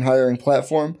matching and hiring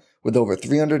platform with over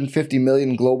 350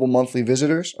 million global monthly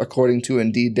visitors, according to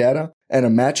Indeed data, and a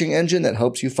matching engine that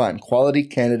helps you find quality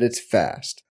candidates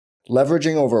fast.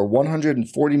 Leveraging over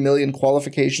 140 million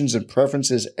qualifications and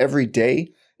preferences every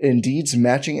day, Indeed's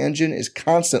matching engine is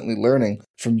constantly learning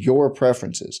from your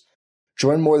preferences.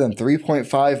 Join more than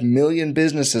 3.5 million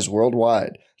businesses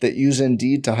worldwide that use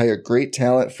Indeed to hire great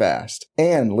talent fast.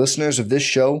 And listeners of this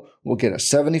show will get a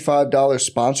 $75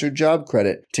 sponsored job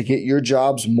credit to get your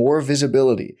jobs more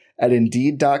visibility at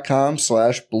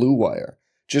Indeed.com/Blue Wire.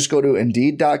 Just go to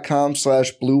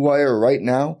Indeed.com/Blue Wire right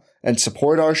now and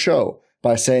support our show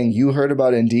by saying you heard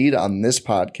about Indeed on this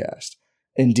podcast.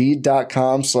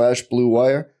 Indeed.com/Blue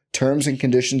Wire. Terms and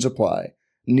conditions apply.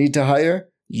 Need to hire?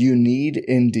 You need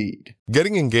Indeed.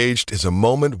 Getting engaged is a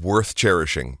moment worth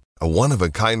cherishing. A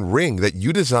one-of-a-kind ring that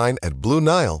you design at Blue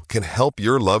Nile can help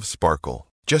your love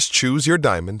sparkle. Just choose your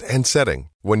diamond and setting.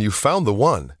 When you've found the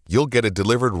one, you'll get it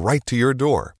delivered right to your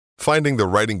door. Finding the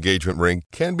right engagement ring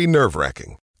can be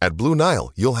nerve-wracking. At Blue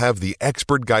Nile, you'll have the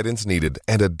expert guidance needed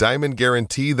and a diamond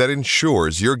guarantee that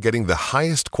ensures you're getting the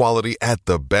highest quality at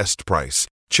the best price.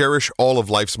 Cherish all of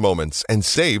life's moments and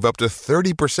save up to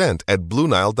 30% at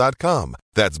BlueNile.com.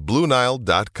 That's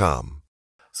BlueNile.com.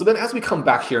 So then as we come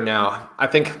back here now, I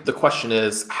think the question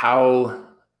is, how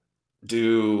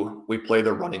do we play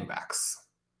the running backs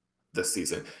this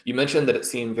season? You mentioned that it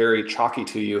seemed very chalky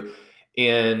to you,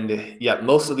 and yet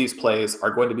most of these plays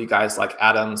are going to be guys like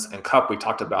Adams and Kupp. We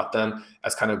talked about them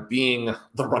as kind of being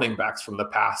the running backs from the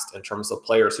past in terms of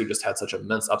players who just had such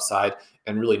immense upside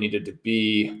and really needed to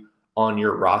be on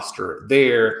your roster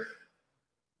there.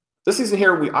 This season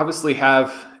here, we obviously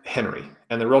have Henry,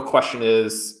 and the real question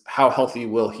is, how healthy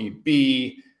will he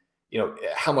be?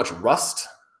 How much rust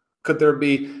could there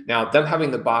be? Now, them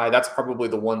having the bye, that's probably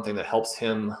the one thing that helps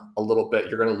him a little bit.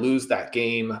 You're going to lose that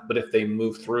game, but if they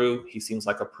move through, he seems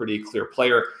like a pretty clear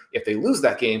player. If they lose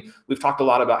that game, we've talked a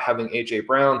lot about having A.J.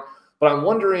 Brown, but I'm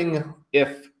wondering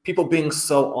if people being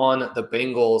so on the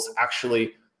Bengals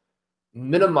actually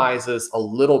minimizes a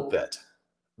little bit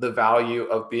the value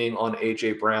of being on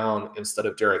A.J. Brown instead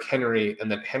of Derrick Henry,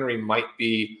 and that Henry might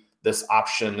be this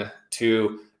option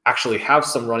to actually have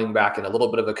some running back and a little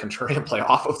bit of a contrarian play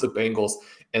off of the Bengals.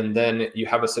 And then you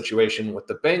have a situation with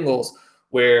the Bengals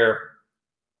where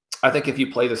I think if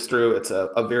you play this through, it's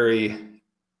a very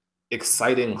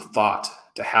exciting thought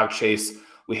to have Chase.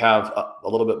 We have a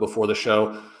little bit before the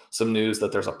show some news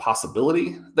that there's a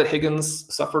possibility that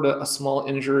Higgins suffered a small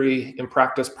injury in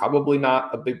practice, probably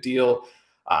not a big deal.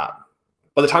 By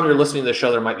the time you're listening to the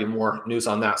show, there might be more news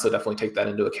on that. So definitely take that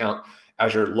into account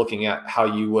as you're looking at how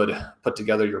you would put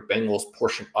together your Bengals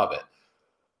portion of it.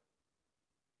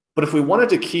 But if we wanted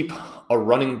to keep a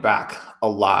running back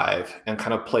alive and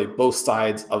kind of play both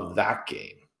sides of that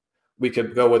game, we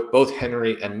could go with both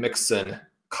Henry and Mixon,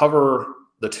 cover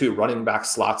the two running back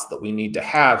slots that we need to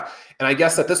have. And I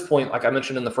guess at this point, like I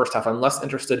mentioned in the first half, I'm less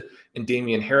interested in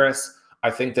Damian Harris. I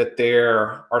think that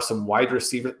there are some wide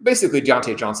receivers. Basically,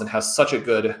 Deontay Johnson has such a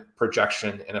good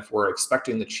projection. And if we're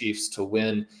expecting the Chiefs to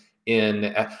win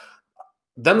in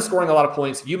them scoring a lot of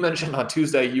points, you mentioned on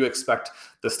Tuesday, you expect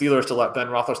the Steelers to let Ben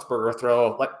Roethlisberger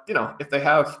throw, like, if they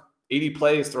have 80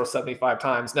 plays, throw 75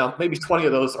 times. Now, maybe 20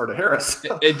 of those are to Harris.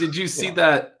 Did you see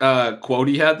that quote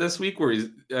he had this week where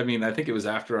I think it was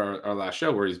after our last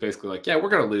show where he's basically like, yeah, we're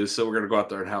going to lose, so we're going to go out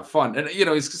there and have fun. And,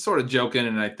 he's sort of joking,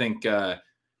 and I think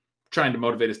trying to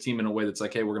motivate his team in a way that's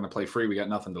like, hey, we're going to play free. We got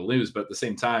nothing to lose. But at the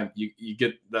same time, you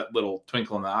get that little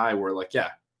twinkle in the eye where like, yeah,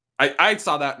 I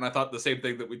saw that and I thought the same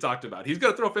thing that we talked about. He's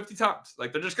going to throw 50 times.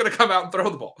 Like, they're just going to come out and throw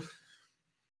the ball.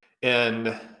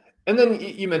 And then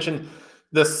you mentioned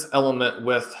this element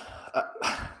with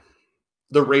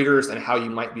the Raiders and how you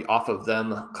might be off of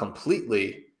them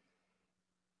completely.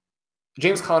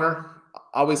 James Conner,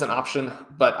 always an option,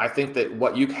 but I think that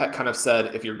what you kind of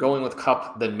said, if you're going with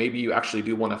Kupp, then maybe you actually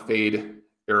do want to fade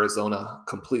Arizona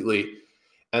completely.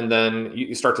 And then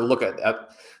you start to look at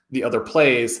the other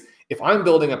plays. If I'm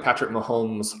building a Patrick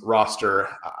Mahomes roster,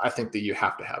 I think that you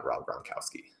have to have Rob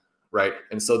Gronkowski, right?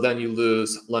 And so then you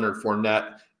lose Leonard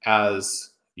Fournette as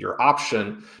your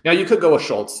option. Now you could go with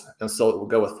Schultz and still it will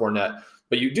go with Fournette,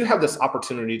 but you do have this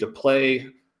opportunity to play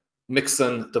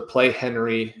Mixon, to play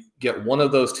Henry, get one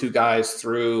of those two guys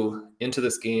through into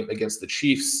this game against the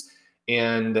Chiefs.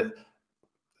 And,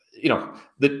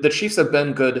 the Chiefs have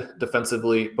been good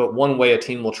defensively, but one way a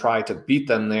team will try to beat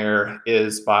them there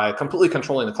is by completely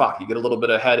controlling the clock. You get a little bit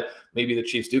ahead. Maybe the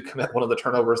Chiefs do commit one of the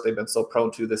turnovers they've been so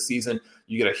prone to this season.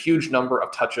 You get a huge number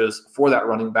of touches for that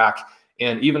running back.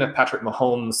 And even if Patrick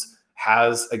Mahomes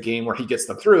has a game where he gets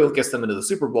them through, gets them into the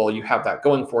Super Bowl, you have that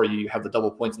going for you. You have the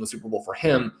double points in the Super Bowl for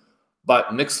him.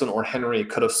 But Mixon or Henry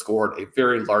could have scored a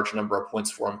very large number of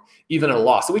points for him, even in a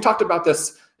loss. So we talked about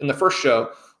this in the first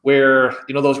show where,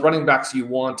 those running backs you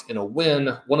want in a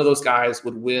win, one of those guys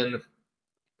would win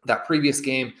that previous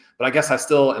game. But I guess I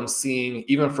still am seeing,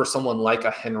 even for someone like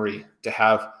a Henry, to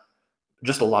have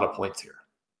just a lot of points here.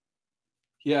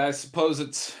 Yeah, I suppose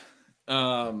it's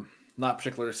not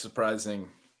particularly surprising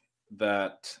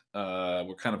that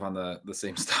we're kind of on the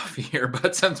same stuff here.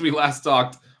 But since we last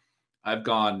talked, I've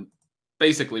gone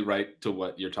basically right to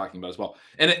what you're talking about as well.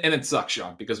 And it sucks,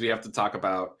 Sean, because we have to talk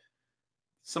about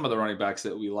some of the running backs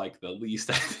that we like the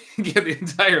least, I think, in the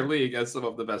entire league as some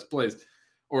of the best plays,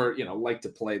 or, like to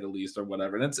play the least or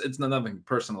whatever. And it's nothing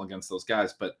personal against those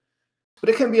guys, but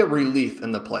it can be a relief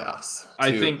in the playoffs.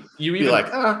 I think you be like,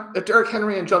 if Derrick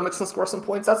Henry and Joe Mixon score some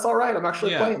points, that's all right. I'm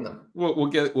actually playing them. We'll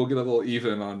get a little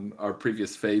even on our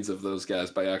previous fades of those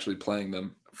guys by actually playing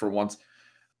them for once.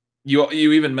 You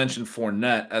even mentioned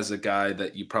Fournette as a guy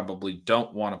that you probably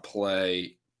don't want to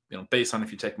play, based on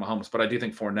if you take Mahomes. But I do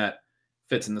think Fournette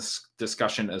fits in this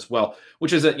discussion as well,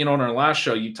 which is that, in our last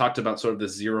show, you talked about sort of the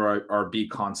zero RB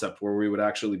concept where we would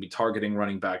actually be targeting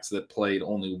running backs that played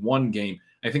only one game.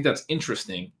 I think that's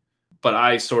interesting, but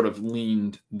I sort of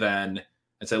leaned then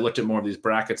as I looked at more of these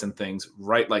brackets and things,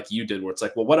 right like you did, where it's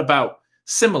like, well, what about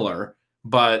similar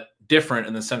but different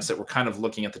in the sense that we're kind of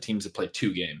looking at the teams that play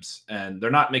two games and they're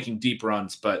not making deep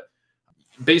runs, but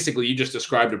basically you just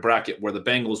described a bracket where the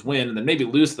Bengals win and then maybe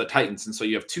lose to the Titans. And so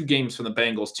you have 2 games from the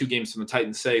Bengals, 2 games from the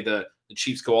Titans, say the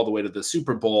Chiefs go all the way to the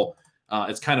Super Bowl.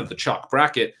 It's kind of the chalk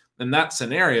bracket. In that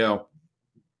scenario,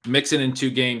 Mixon in 2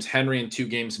 games, Henry in 2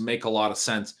 games make a lot of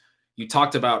sense. You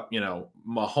talked about,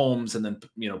 Mahomes and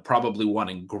then, probably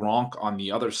wanting Gronk on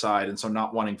the other side. And so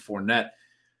not wanting Fournette.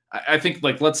 I think,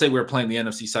 like, let's say we're playing the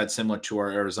NFC side similar to our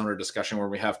Arizona discussion where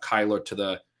we have Kyler to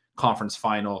the conference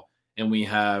final and we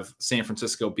have San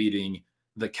Francisco beating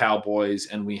the Cowboys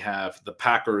and we have the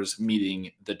Packers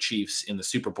meeting the Chiefs in the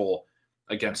Super Bowl.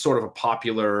 Again, sort of a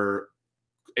popular,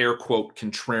 air quote,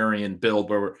 contrarian build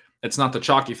where it's not the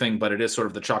chalky thing, but it is sort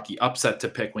of the chalky upset to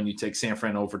pick when you take San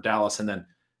Fran over Dallas. And then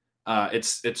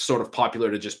it's sort of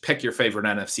popular to just pick your favorite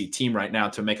NFC team right now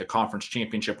to make a conference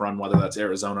championship run, whether that's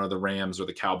Arizona or the Rams or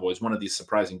the Cowboys, one of these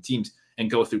surprising teams,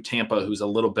 and go through Tampa, who's a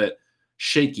little bit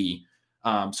shaky.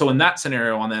 So in that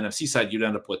scenario on the NFC side, you'd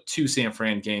end up with 2 San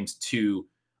Fran games, 2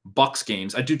 Bucs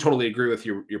games. I do totally agree with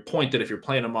your point that if you're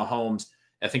playing a Mahomes,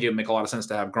 I think it would make a lot of sense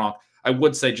to have Gronk. I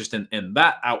would say just in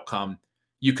that outcome,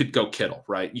 you could go Kittle,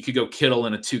 right? You could go Kittle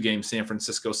in a 2-game San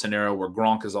Francisco scenario where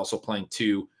Gronk is also playing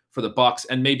 2 for the Bucs,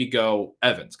 and maybe go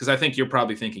Evans, because I think you're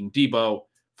probably thinking Debo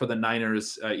for the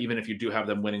Niners. Even if you do have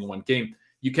them winning 1 game,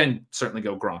 you can certainly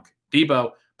go Gronk,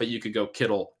 Debo, but you could go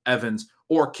Kittle, Evans,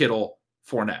 or Kittle,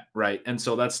 Fournette, right? And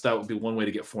so that would be one way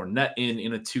to get Fournette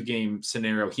in a 2-game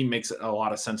scenario. He makes a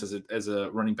lot of sense as a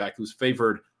running back who's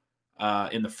favored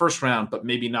in the first round, but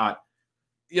maybe not.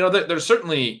 There's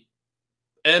certainly,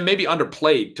 and maybe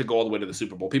underplayed to go all the way to the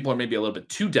Super Bowl. People are maybe a little bit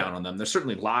too down on them. They're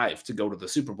certainly live to go to the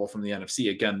Super Bowl from the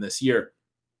NFC again this year,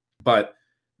 but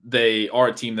they are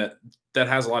a team that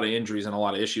has a lot of injuries and a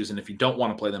lot of issues. And if you don't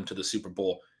want to play them to the Super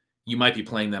Bowl, you might be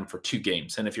playing them for 2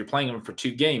 games. And if you're playing them for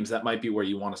 2 games, that might be where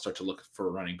you want to start to look for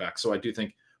a running back. So I do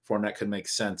think Fournette could make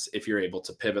sense if you're able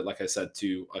to pivot, like I said,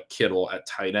 to a Kittle at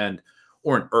tight end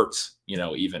or an Ertz,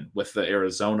 even with the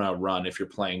Arizona run, if you're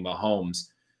playing Mahomes.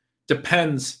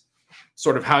 Depends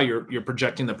sort of how you're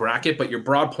projecting the bracket, but your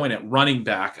broad point at running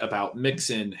back about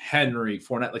Mixon, Henry,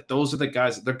 Fournette, like those are the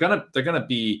guys they're gonna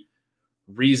be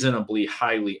reasonably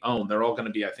highly owned. They're all going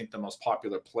to be, I think, the most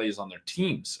popular plays on their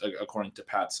teams, according to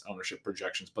Pat's ownership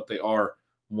projections. But they are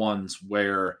ones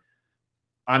where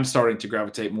I'm starting to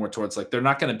gravitate more towards, like, they're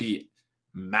not going to be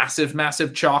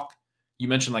massive chalk. You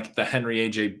mentioned like the Henry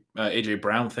AJ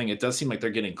Brown thing. It does seem like they're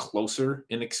getting closer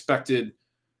in expected,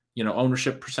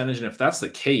 ownership percentage. And if that's the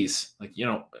case, like,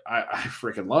 I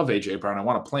freaking love AJ Brown. I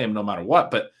want to play him no matter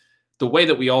what. But the way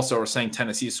that we also are saying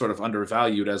Tennessee is sort of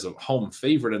undervalued as a home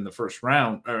favorite in the first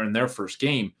round or in their first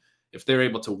game, if they're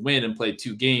able to win and play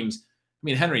 2 games, I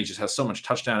mean, Henry just has so much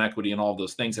touchdown equity and all of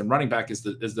those things. And running back is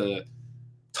the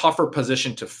tougher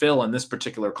position to fill in this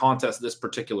particular contest, this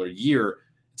particular year.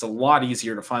 It's a lot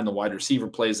easier to find the wide receiver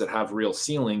plays that have real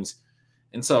ceilings.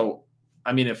 And so,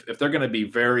 I mean, if they're going to be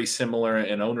very similar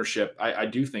in ownership, I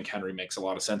do think Henry makes a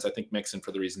lot of sense. I think Mixon,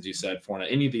 for the reasons you said, for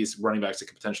any of these running backs that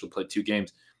could potentially play 2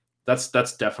 games,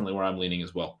 that's definitely where I'm leaning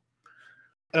as well.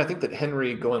 And I think that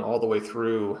Henry going all the way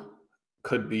through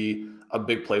could be a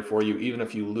big play for you, even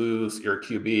if you lose your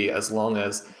QB, as long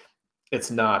as it's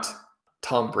not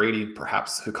Tom Brady,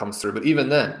 perhaps, who comes through. But even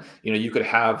then, you could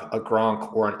have a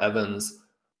Gronk or an Evans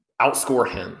outscore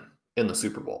him in the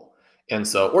Super Bowl. And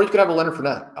so, or you could have a Leonard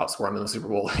Fournette outscore him in the Super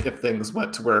Bowl if things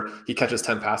went to where he catches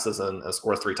 10 passes and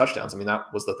scores 3 touchdowns. I mean, that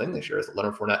was the thing this year, is that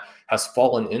Leonard Fournette has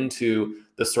fallen into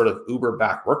this sort of Uber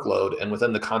back workload. And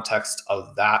within the context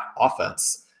of that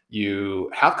offense, you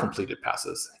have completed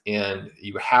passes and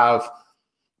you have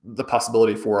the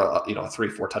possibility for a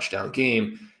 3-4 touchdown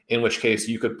game, in which case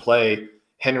you could play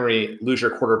Henry, lose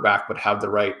your quarterback, but have the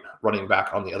right running back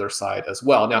on the other side as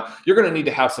well. Now, you're going to need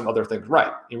to have some other things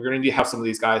right. You're going to need to have some of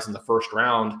these guys in the first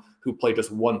round who play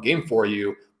just 1 game for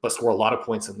you, but score a lot of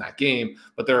points in that game.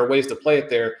 But there are ways to play it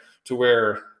there to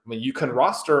where, you can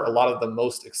roster a lot of the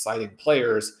most exciting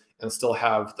players and still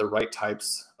have the right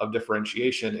types of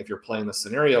differentiation, if you're playing the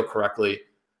scenario correctly,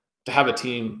 to have a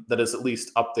team that is at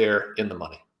least up there in the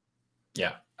money.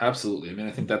 Yeah, absolutely. I mean,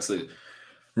 I think that's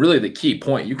really the key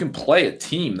point. You can play a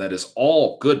team that is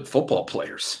all good football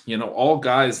players, all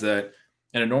guys that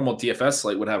in a normal DFS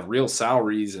slate would have real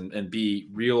salaries and be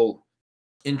real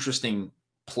interesting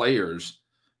players.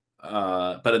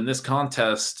 But in this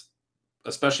contest,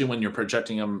 especially when you're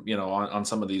projecting them, on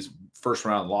some of these first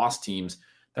round loss teams,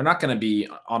 they're not going to be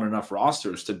on enough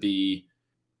rosters to be,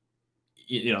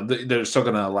 they're still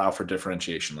going to allow for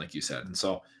differentiation, like you said. And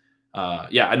so,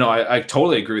 I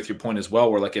totally agree with your point as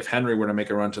well, where, like, if Henry were to make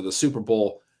a run to the Super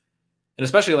Bowl, and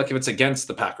especially like if it's against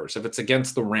the Packers, if it's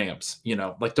against the Rams,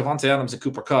 like Devontae Adams and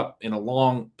Cooper Kupp in a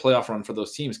long playoff run for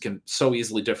those teams can so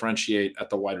easily differentiate at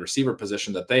the wide receiver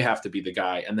position that they have to be the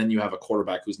guy. And then you have a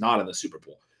quarterback who's not in the Super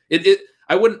Bowl.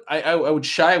 I would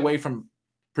shy away from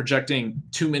projecting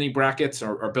too many brackets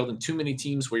or building too many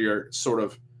teams where you're sort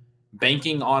of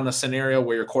banking on a scenario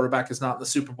where your quarterback is not in the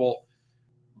Super Bowl.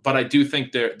 But I do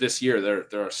think this year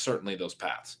there are certainly those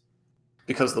paths.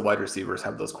 Because the wide receivers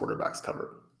have those quarterbacks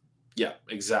covered. Yeah,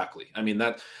 exactly. I mean,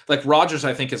 that, like, Rodgers,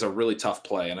 I think, is a really tough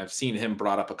play, and I've seen him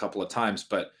brought up a couple of times.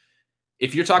 But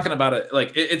if you're talking about it,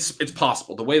 like, it's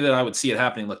possible. The way that I would see it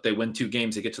happening, like, they win 2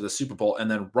 games, they get to the Super Bowl, and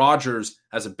then Rodgers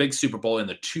has a big Super Bowl in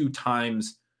the 2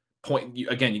 times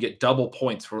you get double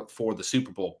points for the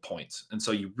Super Bowl points. And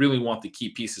so you really want the key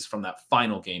pieces from that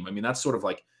final game. I mean, that's sort of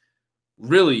like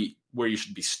really where you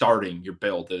should be starting your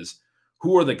build is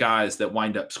who are the guys that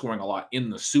wind up scoring a lot in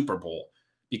the Super Bowl,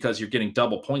 because you're getting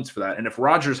double points for that. And if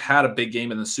Rodgers had a big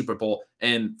game in the Super Bowl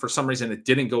and for some reason it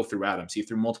didn't go through Adams, he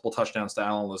threw multiple touchdowns to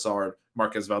Allen Lazard,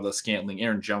 Marquez Valdez-Scantling,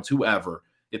 Aaron Jones, whoever,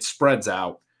 it spreads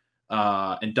out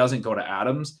and doesn't go to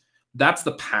Adams, that's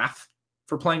the path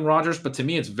for playing Rodgers. But to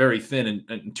me, it's very thin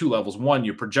in two levels. One,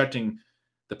 you're projecting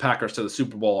the Packers to the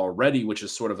Super Bowl already, which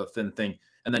is sort of a thin thing.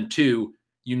 And then two,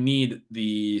 you need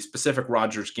the specific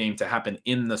Rodgers game to happen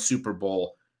in the Super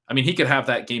Bowl. I mean, he could have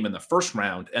that game in the first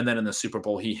round, and then in the Super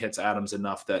Bowl, he hits Adams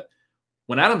enough that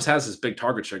when Adams has his big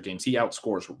target share games, he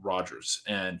outscores Rodgers,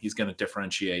 and he's going to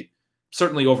differentiate.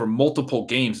 Certainly over multiple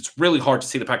games, it's really hard to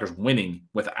see the Packers winning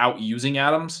without using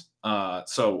Adams.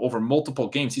 So over multiple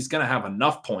games, he's going to have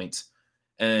enough points.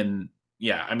 And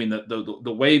yeah, I mean,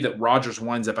 the way that Rodgers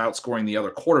winds up outscoring the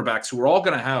other quarterbacks, who are all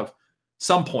going to have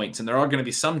some points, and there are going to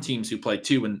be some teams who play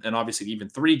 2 and obviously even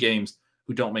 3 games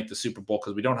who don't make the Super Bowl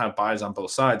because we don't have buys on both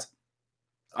sides.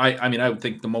 I mean, I would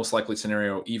think the most likely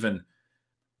scenario, even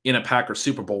in a Packers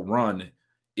Super Bowl run,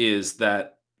 is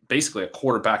that basically a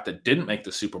quarterback that didn't make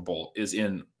the Super Bowl is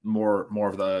in more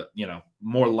of the,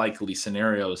 more likely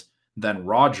scenarios than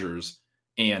Rodgers,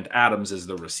 and Adams is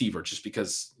the receiver, just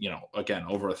because, again,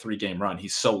 over a 3-game run,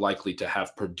 he's so likely to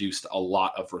have produced a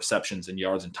lot of receptions and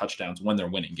yards and touchdowns when they're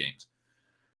winning games.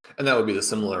 And that would be the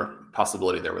similar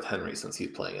possibility there with Henry, since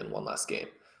he's playing in one last game.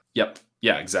 Yep.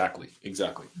 Yeah, exactly.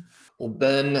 Well,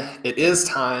 Ben, it is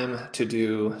time to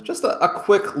do just a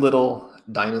quick little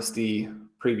Dynasty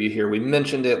preview here. We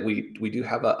mentioned it. We do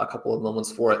have a couple of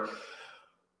moments for it.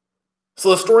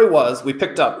 So the story was we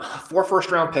picked up 4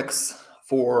 first-round picks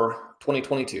for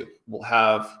 2022. We'll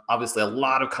have, obviously, a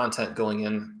lot of content going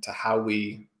into how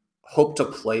we hope to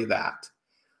play that.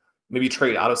 Maybe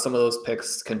trade out of some of those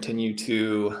picks, continue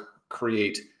to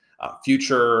create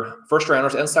future first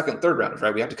rounders and second, third rounders,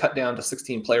 right? We have to cut down to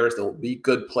 16 players. There will be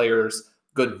good players,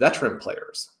 good veteran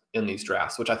players in these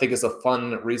drafts, which I think is a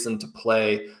fun reason to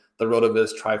play the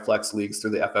RotoViz Triflex leagues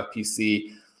through the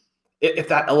FFPC. If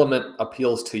that element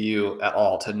appeals to you at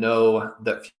all, to know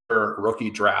that future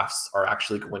rookie drafts are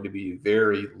actually going to be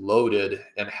very loaded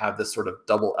and have this sort of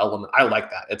double element, I like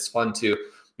that. It's fun to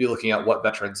be looking at what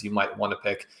veterans you might want to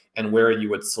pick and where you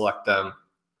would select them.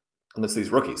 And it's these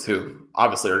rookies who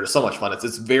obviously are just so much fun.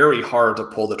 It's very hard to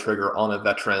pull the trigger on a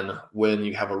veteran when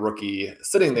you have a rookie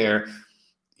sitting there,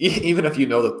 even if you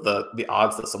know that the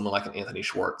odds that someone like an Anthony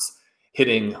Schwartz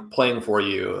playing for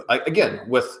you, again,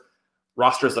 with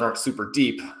rosters that aren't super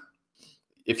deep,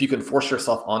 if you can force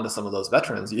yourself onto some of those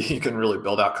veterans, you can really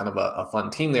build out kind of a fun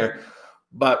team there.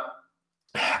 But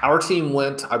our team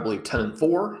went, I believe,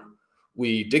 10-4.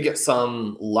 We did get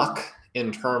some luck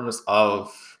in terms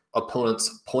of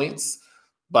opponents' points,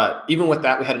 but even with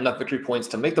that, we had enough victory points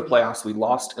to make the playoffs. We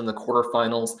lost in the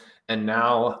quarterfinals, and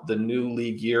now the new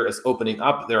league year is opening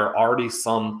up. There are already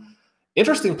some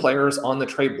interesting players on the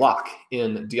trade block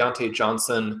in Deontay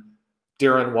Johnson,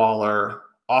 Darren Waller,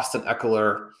 Austin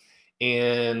Eckler,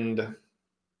 and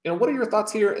what are your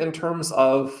thoughts here in terms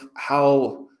of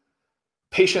how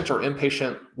patient or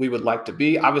impatient we would like to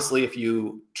be? Obviously, if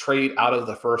you trade out of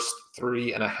the first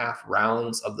 3.5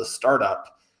 rounds of the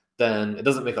startup, then it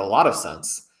doesn't make a lot of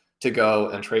sense to go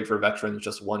and trade for veterans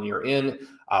just 1 year in.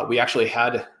 We actually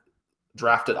had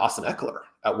drafted Austin Eckler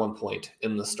at one point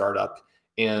in the startup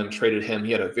and traded him.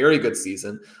 He had a very good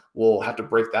season. We'll have to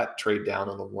break that trade down in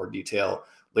a little more detail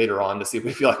later on to see if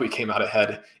we feel like we came out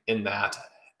ahead in that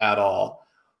at all.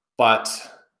 But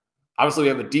obviously, we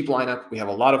have a deep lineup. We have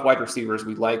a lot of wide receivers.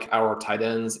 We like our tight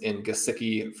ends in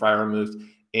Gesicki, Freiermuth,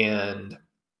 and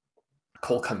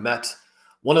Cole Kmet.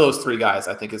 One of those 3 guys,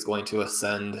 I think, is going to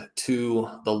ascend to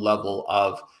the level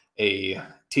of a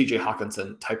TJ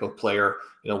Hawkinson type of player,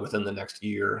 within the next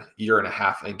year and a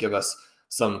half, and give us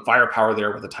some firepower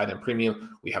there with a tight end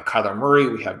premium. We have Kyler Murray.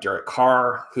 We have Derek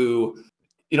Carr, who,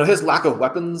 his lack of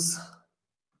weapons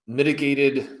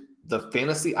mitigated the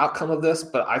fantasy outcome of this,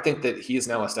 but I think that he is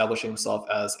now establishing himself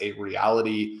as a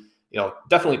reality,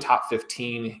 definitely top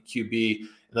 15 QB, and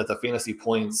that the fantasy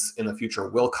points in the future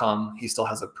will come. He still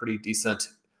has a pretty decent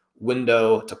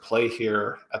window to play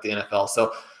here at the NFL.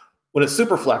 So when it's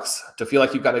super flex, to feel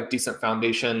like you've got a decent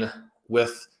foundation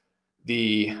with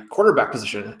the quarterback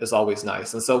position is always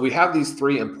nice. And so we have these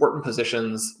 3 important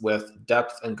positions with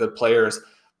depth and good players,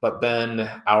 but Ben,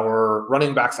 our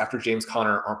running backs after James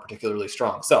Conner aren't particularly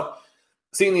strong. So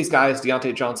seeing these guys,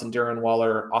 Deontay Johnson, Darren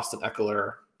Waller, Austin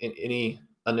Eckler, any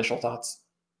initial thoughts?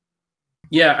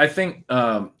 Yeah, I think,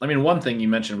 one thing you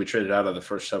mentioned, we traded out of the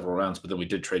first several rounds, but then we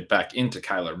did trade back into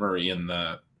Kyler Murray in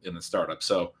the startup.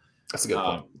 So That's a good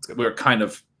point. That's a good we were point. kind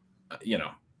of,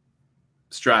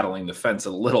 straddling the fence a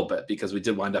little bit because we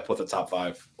did wind up with a top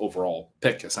 5 overall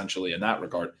pick essentially in that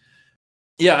regard.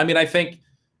 Yeah, I think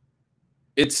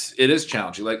it is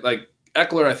challenging. Like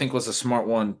Eckler, I think was a smart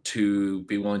one to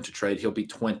be willing to trade. He'll be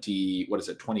 28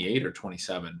 or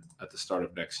 27 at the start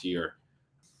of next year.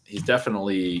 He's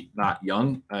definitely not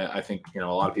young. I think, a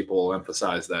lot of people will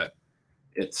emphasize that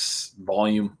it's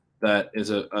volume that is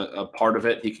a part of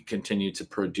it. He could continue to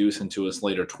produce into his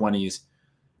later 20s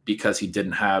because he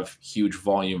didn't have huge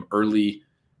volume early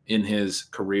in his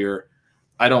career.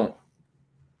 I don't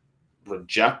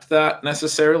reject that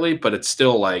necessarily, but it's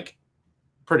still like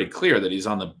pretty clear that he's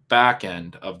on the back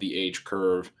end of the age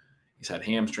curve. He's had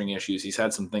hamstring issues. He's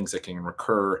had some things that can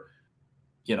recur.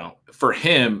 For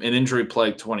him, an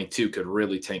injury-plagued 22 could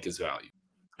really tank his value.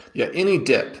 Yeah, any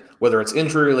dip, whether it's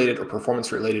injury-related or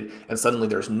performance-related, and suddenly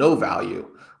there's no value,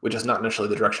 which is not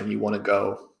necessarily the direction you want to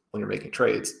go when you're making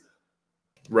trades.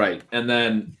 Right. And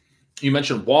then you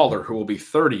mentioned Waller, who will be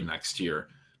 30 next year,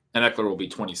 and Eckler will be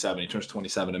 27. He turns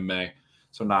 27 in May.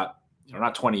 So not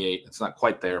 28. It's not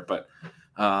quite there, but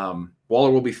Waller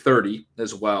will be 30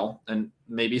 as well. And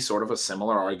maybe sort of a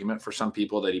similar argument for some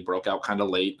people that he broke out kind of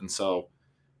late. And so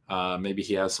maybe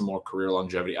he has some more career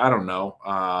longevity. I don't know.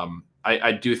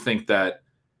 I do think that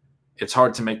it's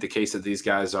hard to make the case that these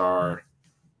guys are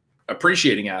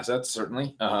appreciating assets,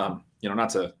 certainly. Not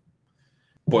to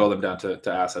boil them down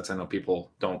to assets. I know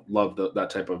people don't love that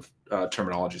type of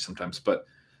terminology sometimes, but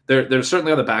they're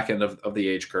certainly on the back end of the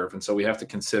age curve. And so we have to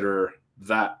consider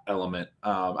that element.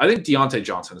 I think Deontay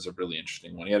Johnson is a really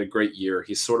interesting one. He had a great year.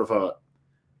 He's sort of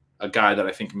a guy that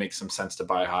I think makes some sense to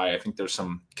buy high. I think there's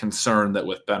some concern that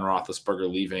with Ben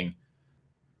Roethlisberger leaving,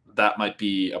 that might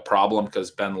be a problem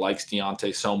because Ben likes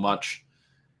Deontay so much.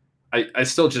 I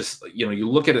still just, you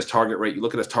look at his target rate, you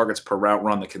look at his targets per route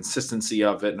run, the consistency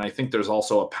of it. And I think there's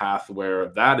also a path where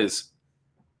that is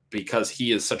because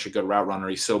he is such a good route runner.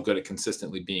 He's so good at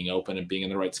consistently being open and being in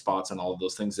the right spots and all of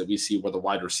those things that we see where the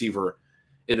wide receiver,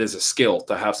 it is a skill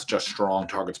to have such a strong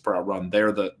targets per route run.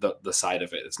 They're the side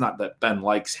of it. It's not that Ben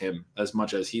likes him as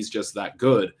much as he's just that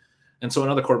good. And so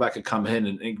another quarterback could come in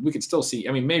and we could still see,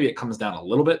 maybe it comes down a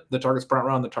little bit, the targets per route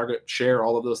run, the target share,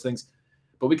 all of those things.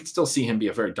 But we could still see him be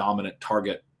a very dominant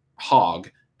target hog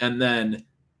and then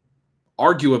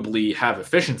arguably have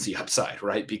efficiency upside,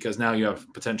 right? Because now you have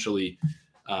potentially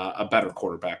a better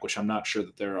quarterback, which I'm not sure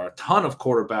that there are a ton of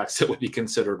quarterbacks that would be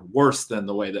considered worse than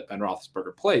the way that Ben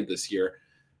Roethlisberger played this year.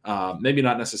 Maybe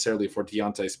not necessarily for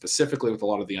Deontay specifically with a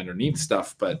lot of the underneath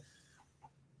stuff, but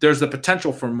there's the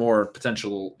potential for more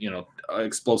potential,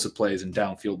 explosive plays and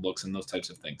downfield looks and those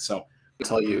types of things. So I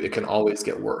tell you, it can always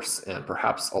get worse and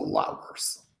perhaps a lot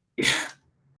worse. Yeah,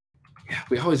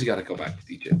 we always got to go back to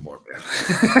DJ Moore, man.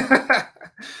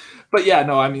 But yeah,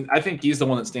 no, I think he's the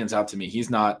one that stands out to me.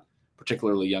 He's not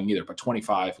particularly young either, but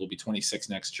 25, will be 26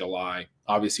 next July.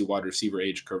 Obviously, wide receiver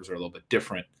age curves are a little bit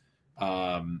different.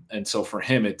 And so for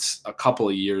him, it's a couple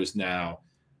of years now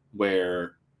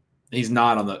where he's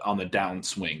not on the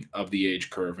downswing of the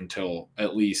age curve until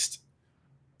at least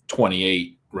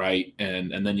 28, right?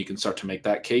 And then you can start to make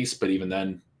that case, but even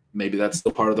then, maybe that's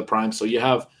still part of the prime. So you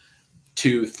have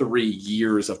 2-3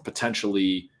 years of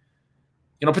potentially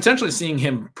seeing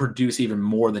him produce even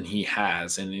more than he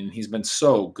has. And he's been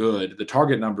so good. The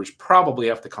target numbers probably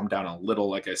have to come down a little,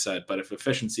 like I said, but if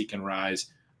efficiency can rise,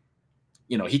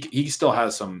 he still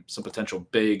has some potential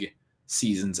big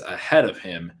seasons ahead of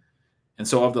him. And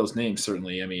so of those names,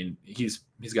 certainly, he's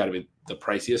got to be the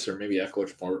priciest, or maybe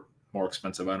Eckler's more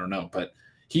expensive. I don't know, but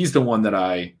he's the one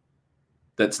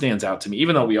that stands out to me,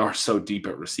 even though we are so deep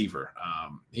at receiver.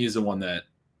 He's the one that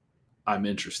I'm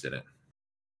interested in.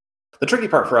 The tricky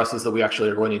part for us is that we actually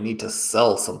are going to need to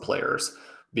sell some players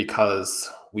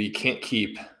because we can't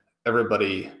keep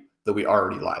everybody that we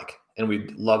already like. And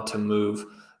we'd love to move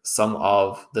some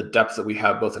of the depth that we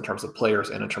have, both in terms of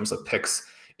players and in terms of picks,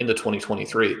 into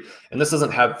 2023. And this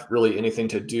doesn't have really anything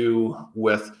to do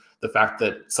with the fact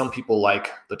that some people like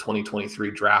the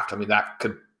 2023 draft. That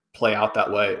could play out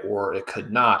that way or it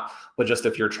could not. But just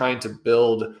if you're trying to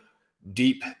build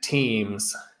deep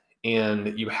teams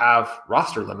and you have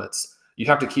roster limits, you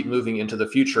have to keep moving into the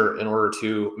future in order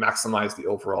to maximize the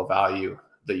overall value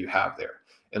that you have there.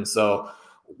 And so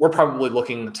we're probably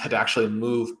looking to actually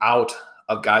move out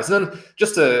of guys. And then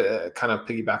just to kind of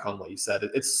piggyback on what you said,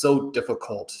 it's so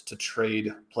difficult to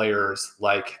trade players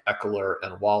like Eckler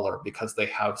and Waller because they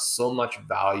have so much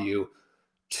value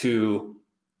to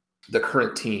the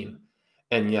current team.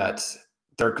 And yet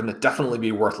they're going to definitely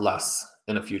be worth less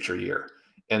in a future year.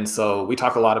 And so we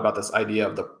talk a lot about this idea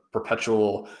of the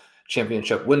perpetual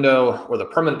championship window or the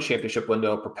permanent championship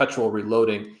window, perpetual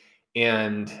reloading.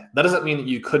 And that doesn't mean that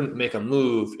you couldn't make a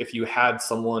move if you had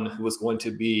someone who was going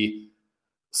to be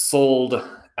sold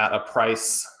at a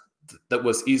price that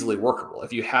was easily workable.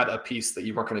 If you had a piece that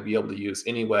you weren't going to be able to use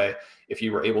anyway, if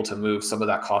you were able to move some of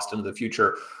that cost into the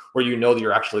future, where you know that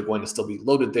you're actually going to still be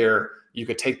loaded there, you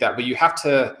could take that. But you have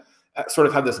to sort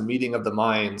of have this meeting of the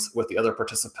minds with the other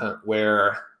participant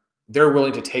where they're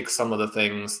willing to take some of the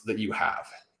things that you have.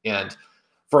 And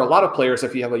for a lot of players,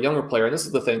 if you have a younger player, and this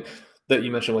is the thing that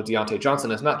you mentioned with Deontay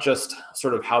Johnson, is not just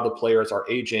sort of how the players are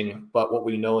aging, but what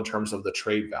we know in terms of the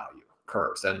trade value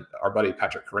curves. And our buddy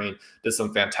Patrick Carrane did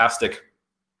some fantastic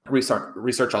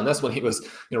research on this when he was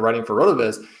writing for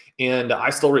RotoViz. And I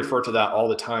still refer to that all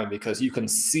the time because you can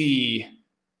see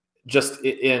just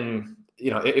in,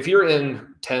 if you're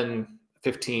in 10,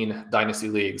 15 dynasty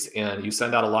leagues and you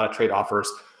send out a lot of trade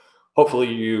offers,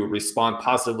 hopefully you respond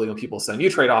positively when people send you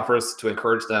trade offers to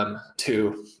encourage them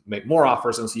to make more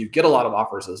offers. And so you get a lot of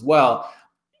offers as well.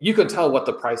 You can tell what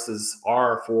the prices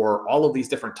are for all of these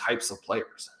different types of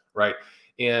players, right?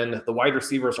 And the wide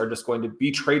receivers are just going to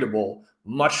be tradable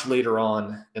much later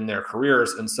on in their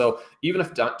careers. And so even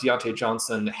if Deontay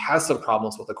Johnson has some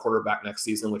problems with the quarterback next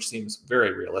season, which seems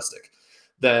very realistic,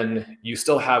 then you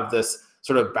still have this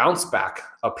sort of bounce back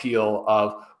appeal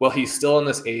of, well, he's still in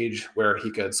this age where he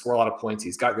could score a lot of points.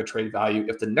 He's got good trade value.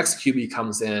 If the next QB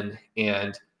comes in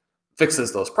and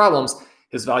fixes those problems,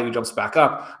 his value jumps back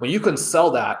up. When you can sell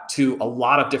that to a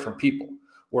lot of different people.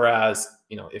 Whereas,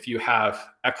 if you have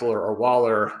Eckler or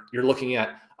Waller, you're looking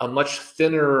at a much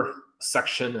thinner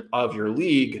section of your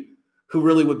league who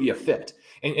really would be a fit.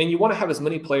 And you want to have as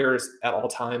many players at all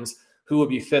times who would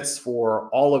be fits for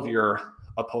all of your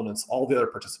opponents, all the other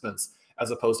participants,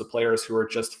 as opposed to players who are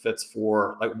just fits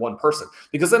for like one person.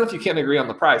 Because then if you can't agree on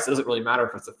the price, it doesn't really matter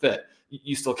if it's a fit.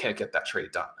 You still can't get that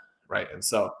trade done, right? And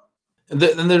so... And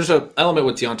then there's an element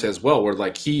with Deontay as well where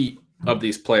of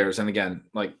these players, and again,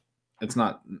 it's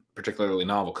not particularly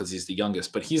novel because he's the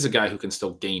youngest, but he's a guy who can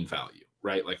still gain value,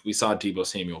 right? Like we saw Deebo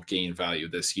Samuel gain value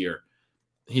this year.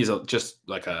 He's just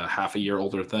like a half a year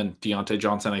older than Deontay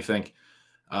Johnson, I think,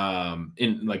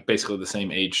 in basically the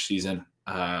same age season.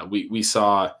 We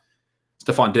saw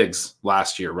Stephon Diggs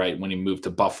last year, right? When he moved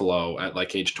to Buffalo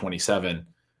at age 27,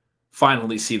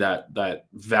 finally see that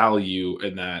value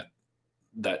and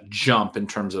that jump in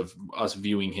terms of us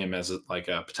viewing him as a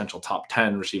potential top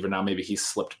 10 receiver. Now, maybe he's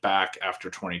slipped back after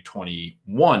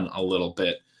 2021 a little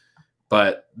bit,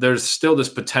 but there's still this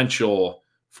potential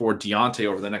for Deontay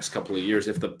over the next couple of years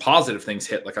if the positive things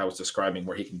hit, like I was describing,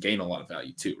 where he can gain a lot of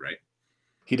value too, right?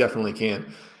 He definitely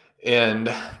can.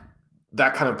 And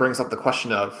that kind of brings up the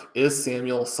question of, is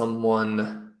Samuel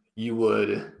someone you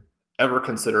would ever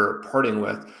consider parting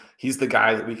with? He's the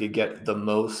guy that we could get the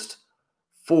most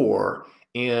for.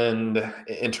 And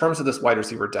in terms of this wide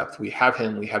receiver depth, we have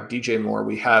him, we have DJ Moore,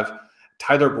 we have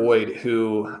Tyler Boyd,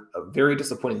 who a very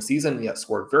disappointing season, yet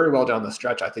scored very well down the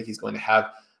stretch. I think he's going to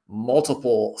have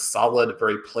multiple solid,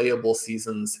 very playable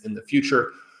seasons in the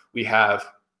future. We have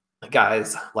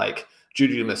guys like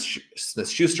Juju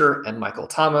Smith-Schuster and Michael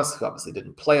Thomas, who obviously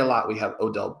didn't play a lot. We have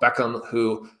Odell Beckham,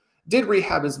 who did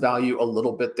rehab his value a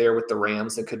little bit there with the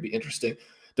Rams. It could be interesting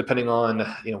depending on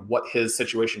what his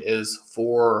situation is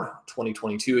for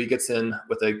 2022. He gets in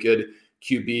with a good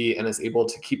QB and is able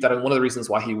to keep that. And one of the reasons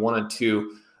why he wanted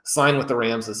to sign with the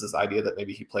Rams is this idea that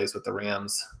maybe he plays with the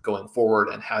Rams going forward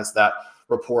and has that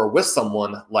rapport with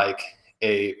someone like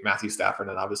a Matthew Stafford.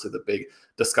 And obviously the big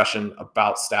discussion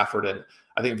about Stafford, and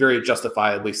I think very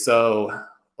justifiably so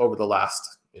over the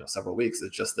last several weeks,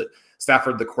 is just that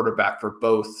Stafford, the quarterback for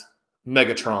both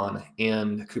Megatron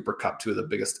and Cooper Kupp, two of the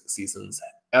biggest seasons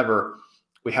ever.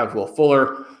 We have Will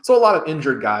Fuller. So a lot of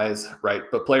injured guys, right?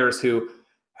 But players who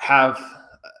have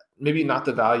maybe not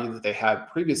the value that they had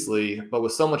previously, but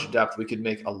with so much depth, we could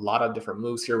make a lot of different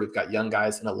moves here. We've got young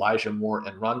guys in Elijah Moore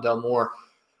and Rondell Moore.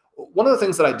 One of the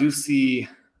things that I do see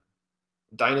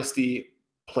dynasty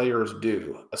players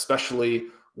do, especially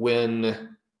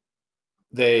when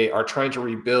they are trying to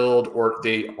rebuild or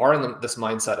they are in this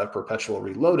mindset of perpetual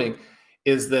reloading,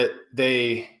 is that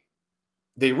they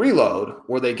reload,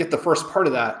 or they get the first part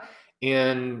of that,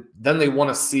 and then they want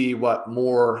to see what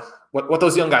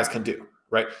those young guys can do,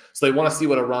 right? So they want to see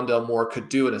what a Rondell Moore could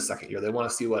do in his second year. They want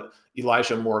to see what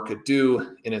Elijah Moore could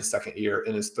do in his second year,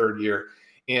 in his third year.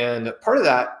 And part of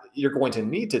that you're going to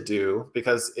need to do,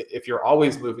 because if you're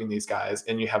always moving these guys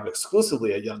and you have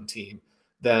exclusively a young team,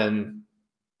 then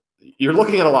you're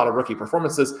looking at a lot of rookie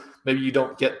performances. Maybe you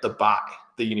don't get the buy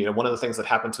that you need. And one of the things that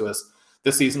happened to us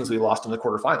This season, as we lost in the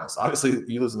quarterfinals. Obviously,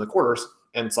 you lose in the quarters,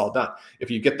 and it's all done. If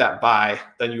you get that bye,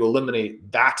 then you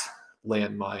eliminate that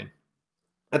landmine.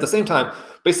 At the same time,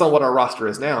 based on what our roster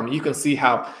is now, I mean, you can see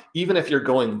how even if you're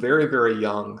going very, very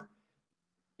young,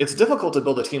 it's difficult to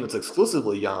build a team that's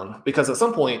exclusively young, because at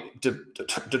some point to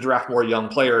draft more young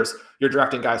players, you're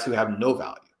drafting guys who have no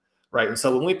value, right? And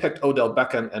so when we picked Odell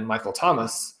Beckham and Michael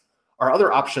Thomas, our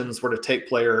other options were to take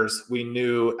players we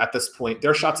knew at this point,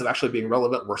 their shots of actually being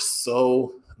relevant were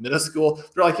so minuscule.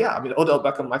 They're like, yeah, I mean, Odell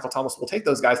Beckham, Michael Thomas, we'll take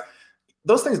those guys.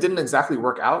 Those things didn't exactly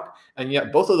work out. And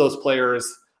yet both of those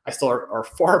players I still are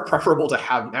far preferable to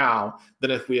have now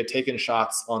than if we had taken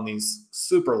shots on these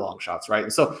super long shots, right?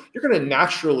 And so you're going to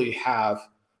naturally have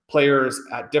players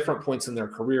at different points in their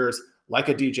careers, like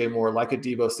a DJ Moore, like a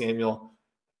Deebo Samuel,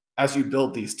 as you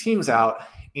build these teams out.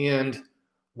 And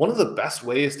one of the best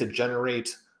ways to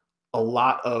generate a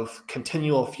lot of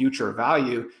continual future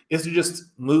value is to just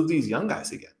move these young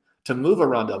guys again, to move a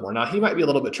Rondell Moore. Now, he might be a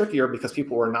little bit trickier because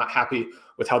people were not happy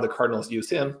with how the Cardinals used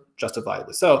him,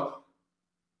 justifiably so.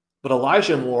 But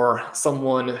Elijah Moore,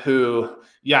 someone who,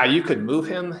 yeah, you could move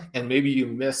him and maybe you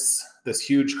miss this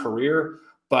huge career,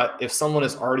 but if someone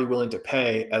is already willing to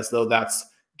pay as though that's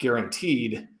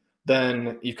guaranteed,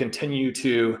 then you continue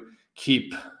to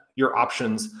keep your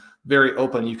options very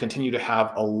open. You continue to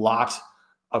have a lot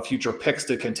of future picks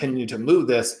to continue to move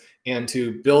this and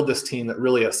to build this team that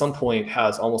really at some point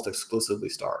has almost exclusively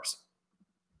stars.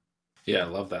 Yeah, I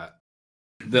love that.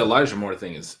 The Elijah Moore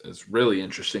thing is really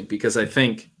interesting because I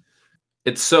think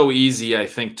it's so easy, I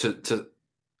think, to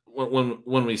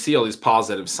when we see all these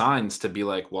positive signs to be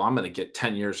like, well, I'm going to get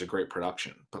 10 years of great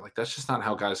production. But like, that's just not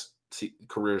how guys see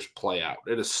careers play out.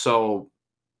 It is so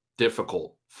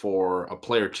difficult for a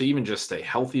player to even just stay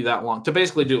healthy that long, to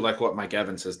basically do like what Mike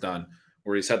Evans has done,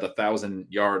 where he's had 1,000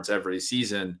 yards every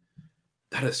season.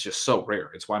 That is just so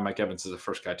rare. It's why Mike Evans is the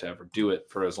first guy to ever do it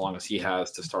for as long as he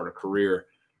has to start a career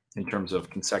in terms of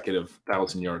consecutive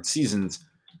 1,000-yard seasons.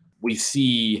 We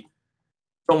see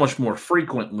so much more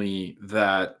frequently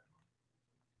that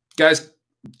guys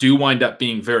do wind up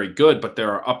being very good, but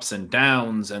there are ups and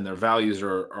downs and their values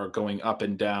are going up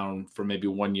and down from maybe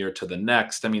one year to the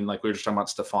next. I mean, like we were just talking about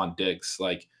Stephon Diggs,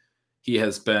 like he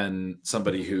has been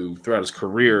somebody who throughout his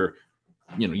career,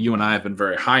 you know, you and I have been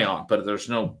very high on, but there's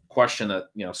no question that,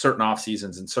 you know, certain off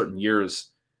seasons and certain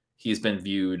years he's been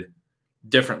viewed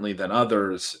differently than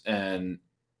others. And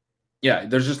yeah,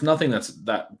 there's just nothing that's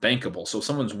that bankable. So if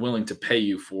someone's willing to pay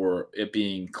you for it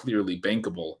being clearly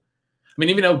bankable. I mean,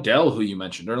 even Odell, who you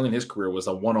mentioned early in his career, was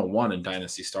a 101 in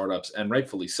dynasty startups, and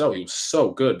rightfully so. He was so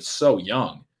good, so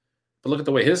young. But look at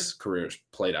the way his career's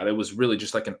played out. It was really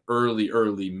just like an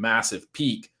early, massive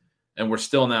peak. And we're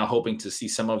still now hoping to see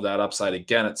some of that upside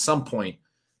again at some point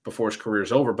before his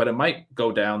career's over. But it might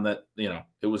go down that, you know,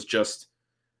 it was just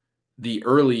the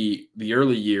early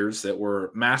years that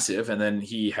were massive, and then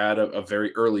he had a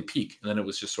very early peak, and then it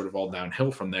was just sort of all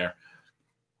downhill from there.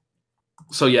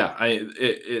 So yeah,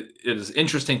 it is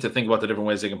interesting to think about the different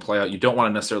ways they can play out. You don't want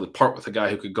to necessarily part with a guy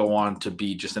who could go on to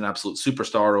be just an absolute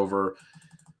superstar over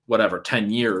whatever 10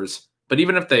 years. But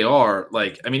even if they are,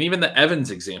 like, I mean, even the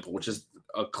Evans example, which is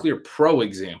a clear pro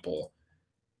example,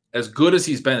 as good as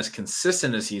he's been, as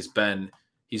consistent as he's been,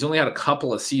 he's only had a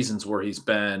couple of seasons where he's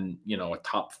been, you know, a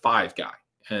top 5 guy.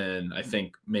 And I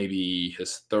think maybe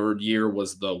his third year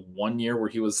was the one year where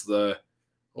he was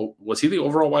was he the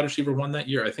overall wide receiver one that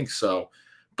year? I think so.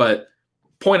 But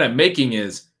point I'm making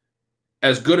is,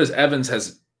 as good as Evans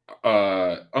has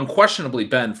unquestionably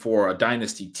been for a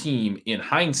dynasty team in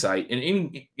hindsight, in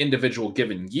any individual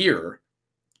given year,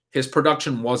 his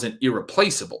production wasn't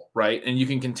irreplaceable, right? And you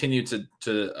can continue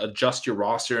to adjust your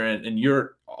roster, and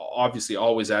you're obviously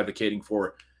always advocating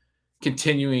for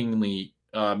continually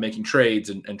making trades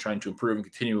and trying to improve and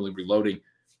continually reloading.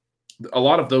 A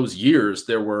lot of those years,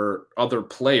 there were other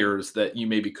players that you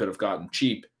maybe could have gotten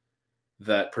cheap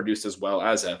that produced as well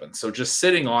as Evans. So just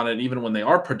sitting on it, even when they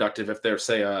are productive, if they're,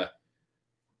 say, a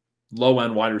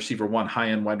low-end wide receiver 1,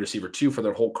 high-end wide receiver 2 for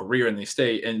their whole career, and they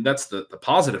stay, and that's the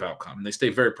positive outcome, and they stay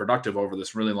very productive over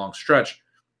this really long stretch,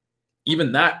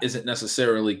 even that isn't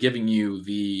necessarily giving you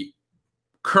the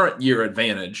current year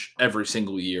advantage every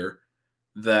single year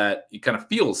that it kind of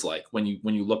feels like when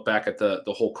you look back at the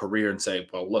whole career and say,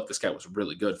 well, look, this guy was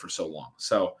really good for so long.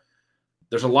 So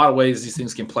there's a lot of ways these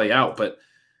things can play out, but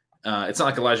it's not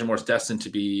like Elijah Moore's destined to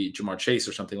be Jamar Chase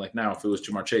or something like now. If it was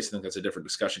Jamar Chase, I think that's a different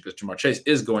discussion, because Jamar Chase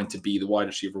is going to be the wide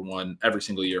receiver 1 every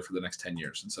single year for the next 10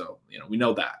 years. And so, you know, we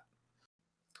know that.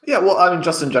 Yeah, well, I mean,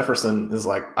 Justin Jefferson is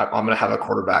like, I'm going to have a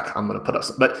quarterback. I'm going to put up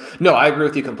some. But no, I agree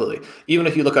with you completely. Even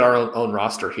if you look at our own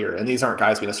roster here, and these aren't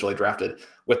guys we necessarily drafted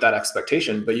with that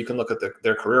expectation, but you can look at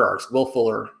their career arcs. Will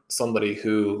Fuller, somebody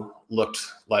who looked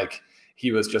like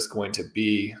he was just going to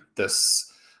be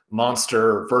this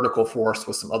monster vertical force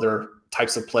with some other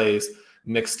types of plays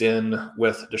mixed in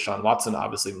with Deshaun Watson.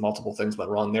 Obviously, multiple things went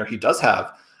wrong there. He does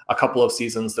have a couple of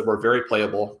seasons that were very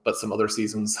playable, but some other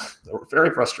seasons that were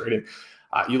very frustrating.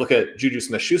 You look at Juju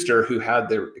Smith-Schuster, who had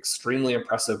their extremely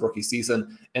impressive rookie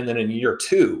season, and then in year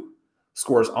 2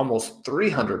 scores almost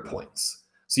 300 points.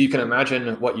 So you can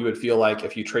imagine what you would feel like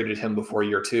if you traded him before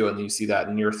year 2, and then you see that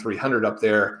in year 300 up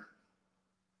there.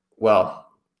 Well,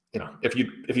 if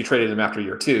you traded him after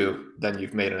year 2, then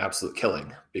you've made an absolute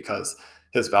killing, because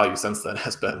his value since then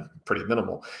has been pretty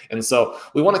minimal. And so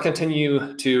we want to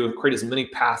continue to create as many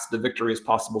paths to victory as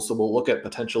possible. So we'll look at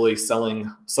potentially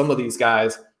selling some of these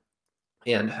guys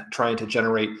and trying to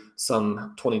generate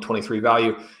some 2023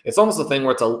 value. It's almost a thing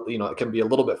where it can be a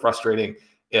little bit frustrating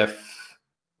if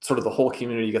sort of the whole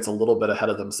community gets a little bit ahead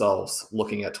of themselves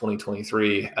looking at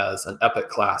 2023 as an epic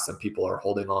class, and people are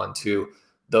holding on to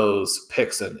those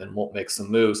picks and won't make some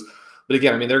moves. But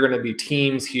again, I mean, there are going to be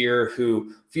teams here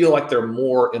who feel like they're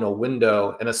more in a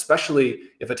window, and especially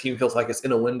if a team feels like it's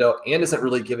in a window and isn't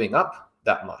really giving up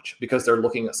that much, because they're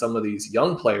looking at some of these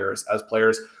young players as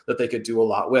players that they could do a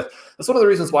lot with. That's one of the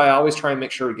reasons why I always try and make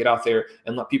sure we get out there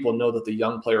and let people know that the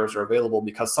young players are available,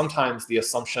 because sometimes the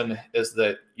assumption is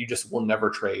that you just will never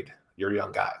trade your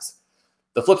young guys.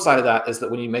 The flip side of that is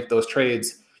that when you make those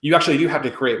trades, you actually do have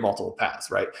to create multiple paths,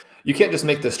 right? You can't just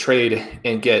make this trade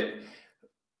and get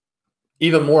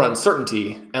even more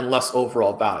uncertainty and less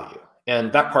overall value.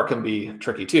 And that part can be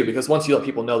tricky too, because once you let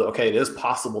people know that, okay, it is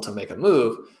possible to make a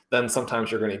move, then sometimes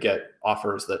you're going to get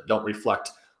offers that don't reflect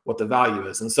what the value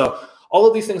is. And so all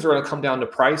of these things are going to come down to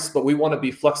price, but we want to be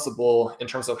flexible in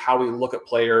terms of how we look at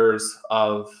players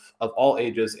of all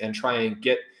ages and try and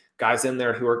get guys in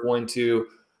there who are going to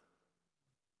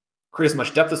create as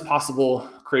much depth as possible,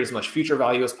 create as much future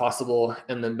value as possible.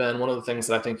 And then, Ben, one of the things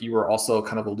that I think you were also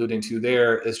kind of alluding to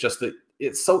there is just that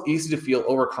it's so easy to feel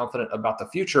overconfident about the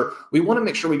future. We want to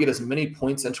make sure we get as many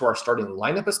points into our starting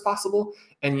lineup as possible.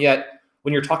 And yet,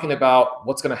 when you're talking about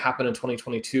what's going to happen in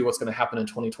 2022, what's going to happen in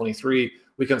 2023,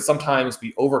 we can sometimes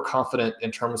be overconfident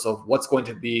in terms of what's going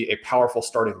to be a powerful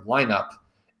starting lineup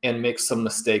and make some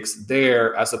mistakes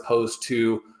there, as opposed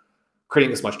to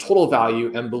creating as much total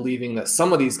value and believing that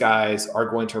some of these guys are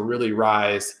going to really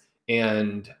rise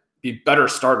and be better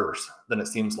starters than it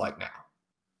seems like now.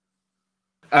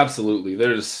 Absolutely.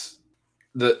 There's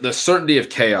the certainty of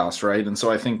chaos, right? And so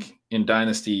I think in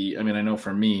Dynasty, I mean, I know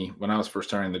for me, when I was first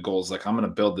starting the goals, like I'm going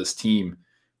to build this team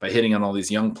by hitting on all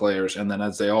these young players. And then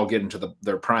as they all get into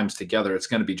their primes together, it's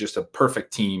going to be just a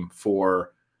perfect team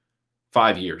for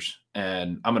 5 years.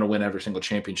 And I'm going to win every single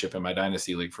championship in my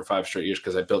Dynasty league for 5 straight years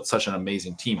because I built such an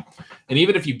amazing team. And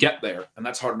even if you get there, and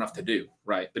that's hard enough to do,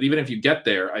 right? But even if you get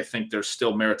there, I think there's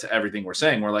still merit to everything we're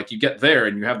saying, where like you get there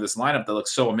and you have this lineup that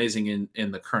looks so amazing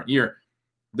in the current year,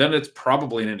 then it's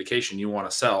probably an indication you want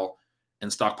to sell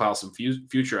and stockpile some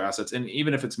future assets. And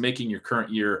even if it's making your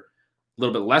current year a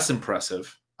little bit less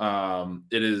impressive,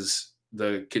 it is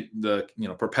the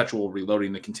perpetual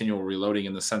reloading, the continual reloading,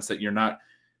 in the sense that you're not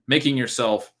making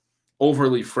yourself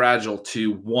overly fragile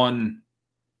to one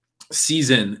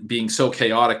season being so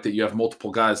chaotic that you have multiple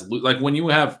guys. Like when you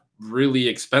have really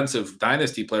expensive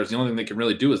Dynasty players, the only thing they can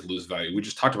really do is lose value. We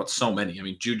just talked about so many. I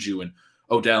mean, Juju and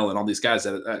Odell and all these guys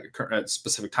that at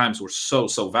specific times were so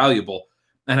valuable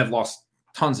and have lost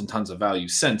tons and tons of value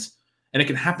since. And it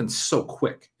can happen so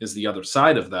quick is the other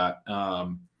side of that.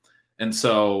 And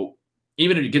so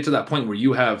even if you get to that point where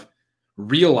you have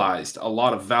realized a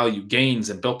lot of value gains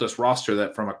and built this roster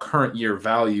that from a current year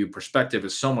value perspective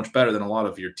is so much better than a lot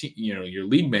of your your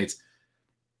league mates,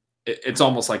 it's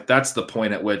almost like that's the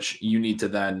point at which you need to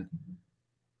then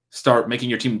start making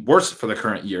your team worse for the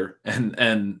current year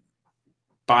and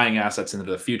buying assets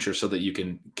into the future so that you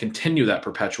can continue that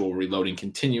perpetual reloading,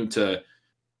 continue to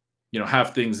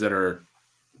have things that are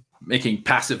making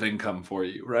passive income for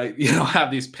you, right? Have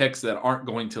these picks that aren't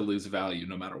going to lose value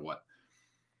no matter what.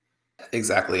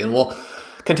 Exactly. And we'll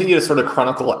continue to sort of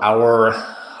chronicle our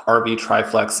RV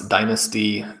Triflex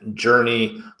Dynasty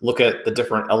journey, look at the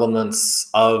different elements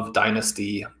of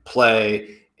Dynasty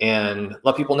play, and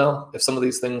let people know if some of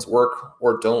these things work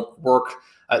or don't work.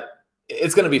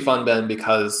 It's going to be fun, Ben,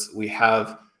 because we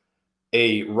have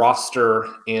a roster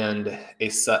and a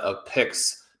set of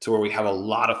picks to where we have a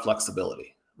lot of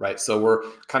flexibility, right? So we're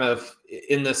kind of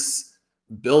in this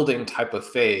building type of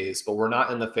phase, but we're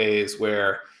not in the phase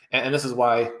where And this is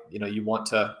why, you want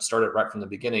to start it right from the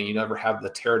beginning. You never have the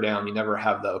tear down. You never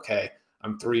have the, okay,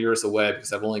 I'm 3 years away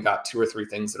because I've only got 2 or 3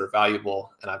 things that are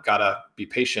valuable and I've got to be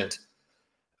patient.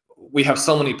 We have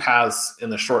so many paths in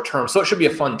the short term. So it should be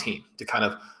a fun team to kind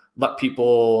of let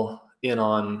people in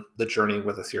on the journey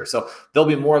with us here. So there'll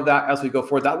be more of that as we go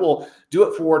forward. That will do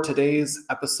it for today's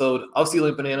episode of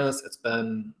Stealing Bananas. It's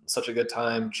been such a good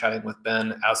time chatting with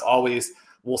Ben. As always,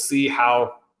 we'll see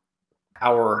how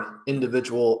our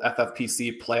individual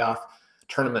FFPC playoff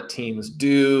tournament teams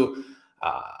do.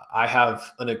 I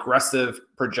have an aggressive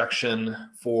projection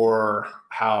for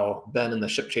how Ben and the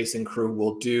ship chasing crew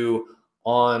will do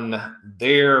on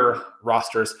their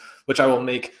rosters, which I will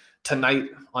make tonight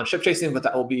on ship chasing, but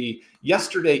that will be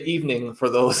yesterday evening for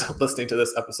those listening to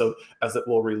this episode, as it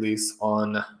will release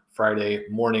on Friday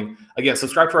morning. Again,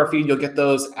 subscribe to our feed. You'll get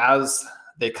those as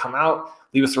they come out.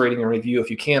 Leave us a rating and review if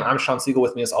you can. I'm Sean Siegel.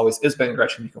 With me, as always, is Ben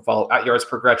Gretchen. You can follow at Yards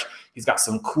Per Gretch. He's got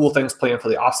some cool things planned for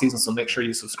the offseason, so make sure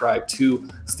you subscribe to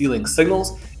Stealing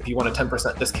Signals. If you want a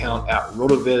 10% discount at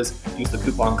RotoViz, use the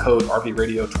coupon code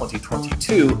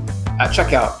RVRadio2022 at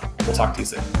checkout. We'll talk to you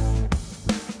soon.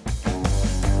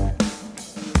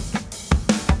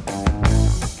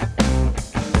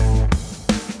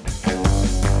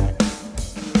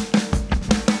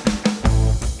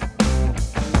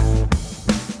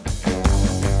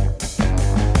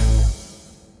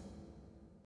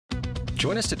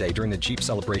 Join us today during the Jeep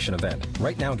Celebration event.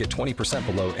 Right now, get 20%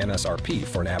 below MSRP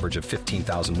for an average of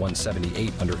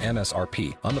 $15,178 under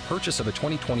MSRP on the purchase of a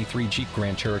 2023 Jeep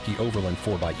Grand Cherokee Overland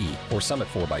 4xE or Summit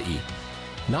 4xE.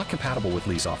 Not compatible with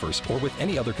lease offers or with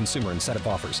any other consumer incentive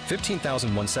offers.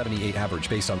 $15,178 average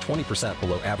based on 20%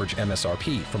 below average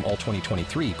MSRP from all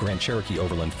 2023 Grand Cherokee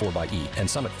Overland 4xE and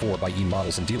Summit 4xE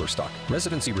models in dealer stock.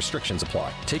 Residency restrictions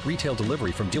apply. Take retail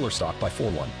delivery from dealer stock by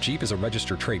 4/1. Jeep is a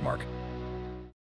registered trademark.